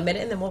to you 1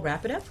 minute, and then we'll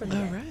wrap it up from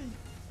there. All right.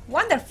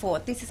 Wonderful.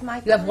 This is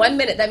my... You have 1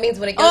 minute. That means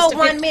when it goes to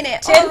 1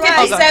 minute.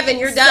 10:57,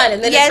 you're done,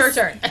 and then it's your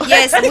turn.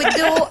 Yes, we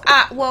do.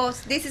 Well,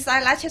 this is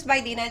Eyelashes by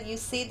Dina. You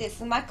see,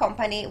 this is my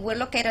company. We're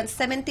located on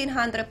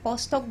 1700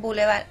 Postock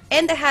Boulevard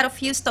in the heart of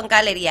Houston,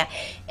 Galleria.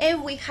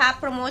 And we have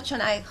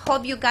promotion. I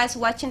hope you guys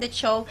watching the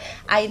show.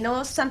 I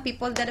know some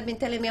people that have been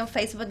telling me on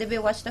Facebook they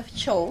will watch the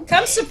show.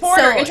 Come support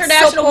her.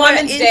 International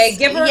Women's Day.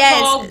 Give her a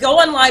call. Go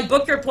online.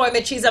 Book your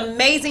appointment. She's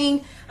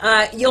amazing.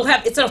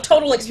 It's a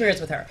total experience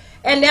with her.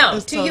 And now,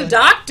 you,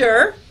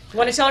 Doctor, I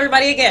want to tell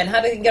everybody again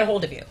how they can get a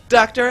hold of you.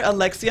 Dr.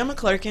 Alexia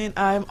McClurkin.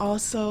 I'm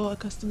also a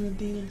customer of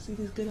Dina. See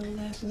these good old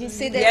lashes? You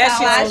see the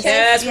eyelashes?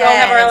 Yes, we all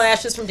have our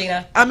eyelashes from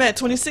Dina. I'm at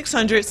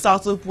 2600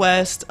 South Loop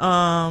West,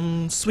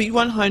 Suite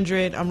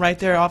 100. I'm right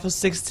there off of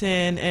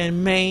 610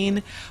 in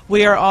Maine.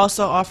 We are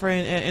also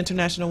offering an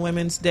International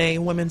Women's Day,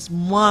 Women's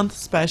Month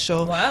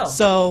special. Wow.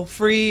 So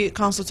free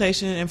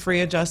consultation and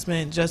free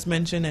adjustment. Just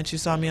mention that you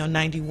saw me on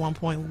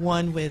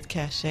 91.1 with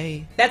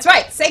Kashay. That's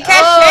right. Say Kashay.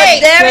 Oh,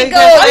 there we go.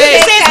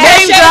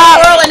 Name drop.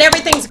 Girl, and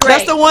everything's great.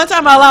 That's the one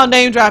time I allow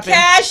name dropping.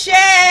 Kashay.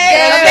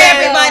 Okay,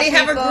 everybody,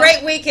 have a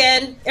great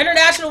weekend.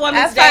 International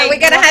Women's Day. We're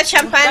going to have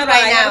champagne right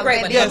now. Have a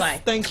great one. Yes,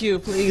 Bye-bye. thank you.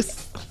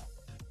 Please.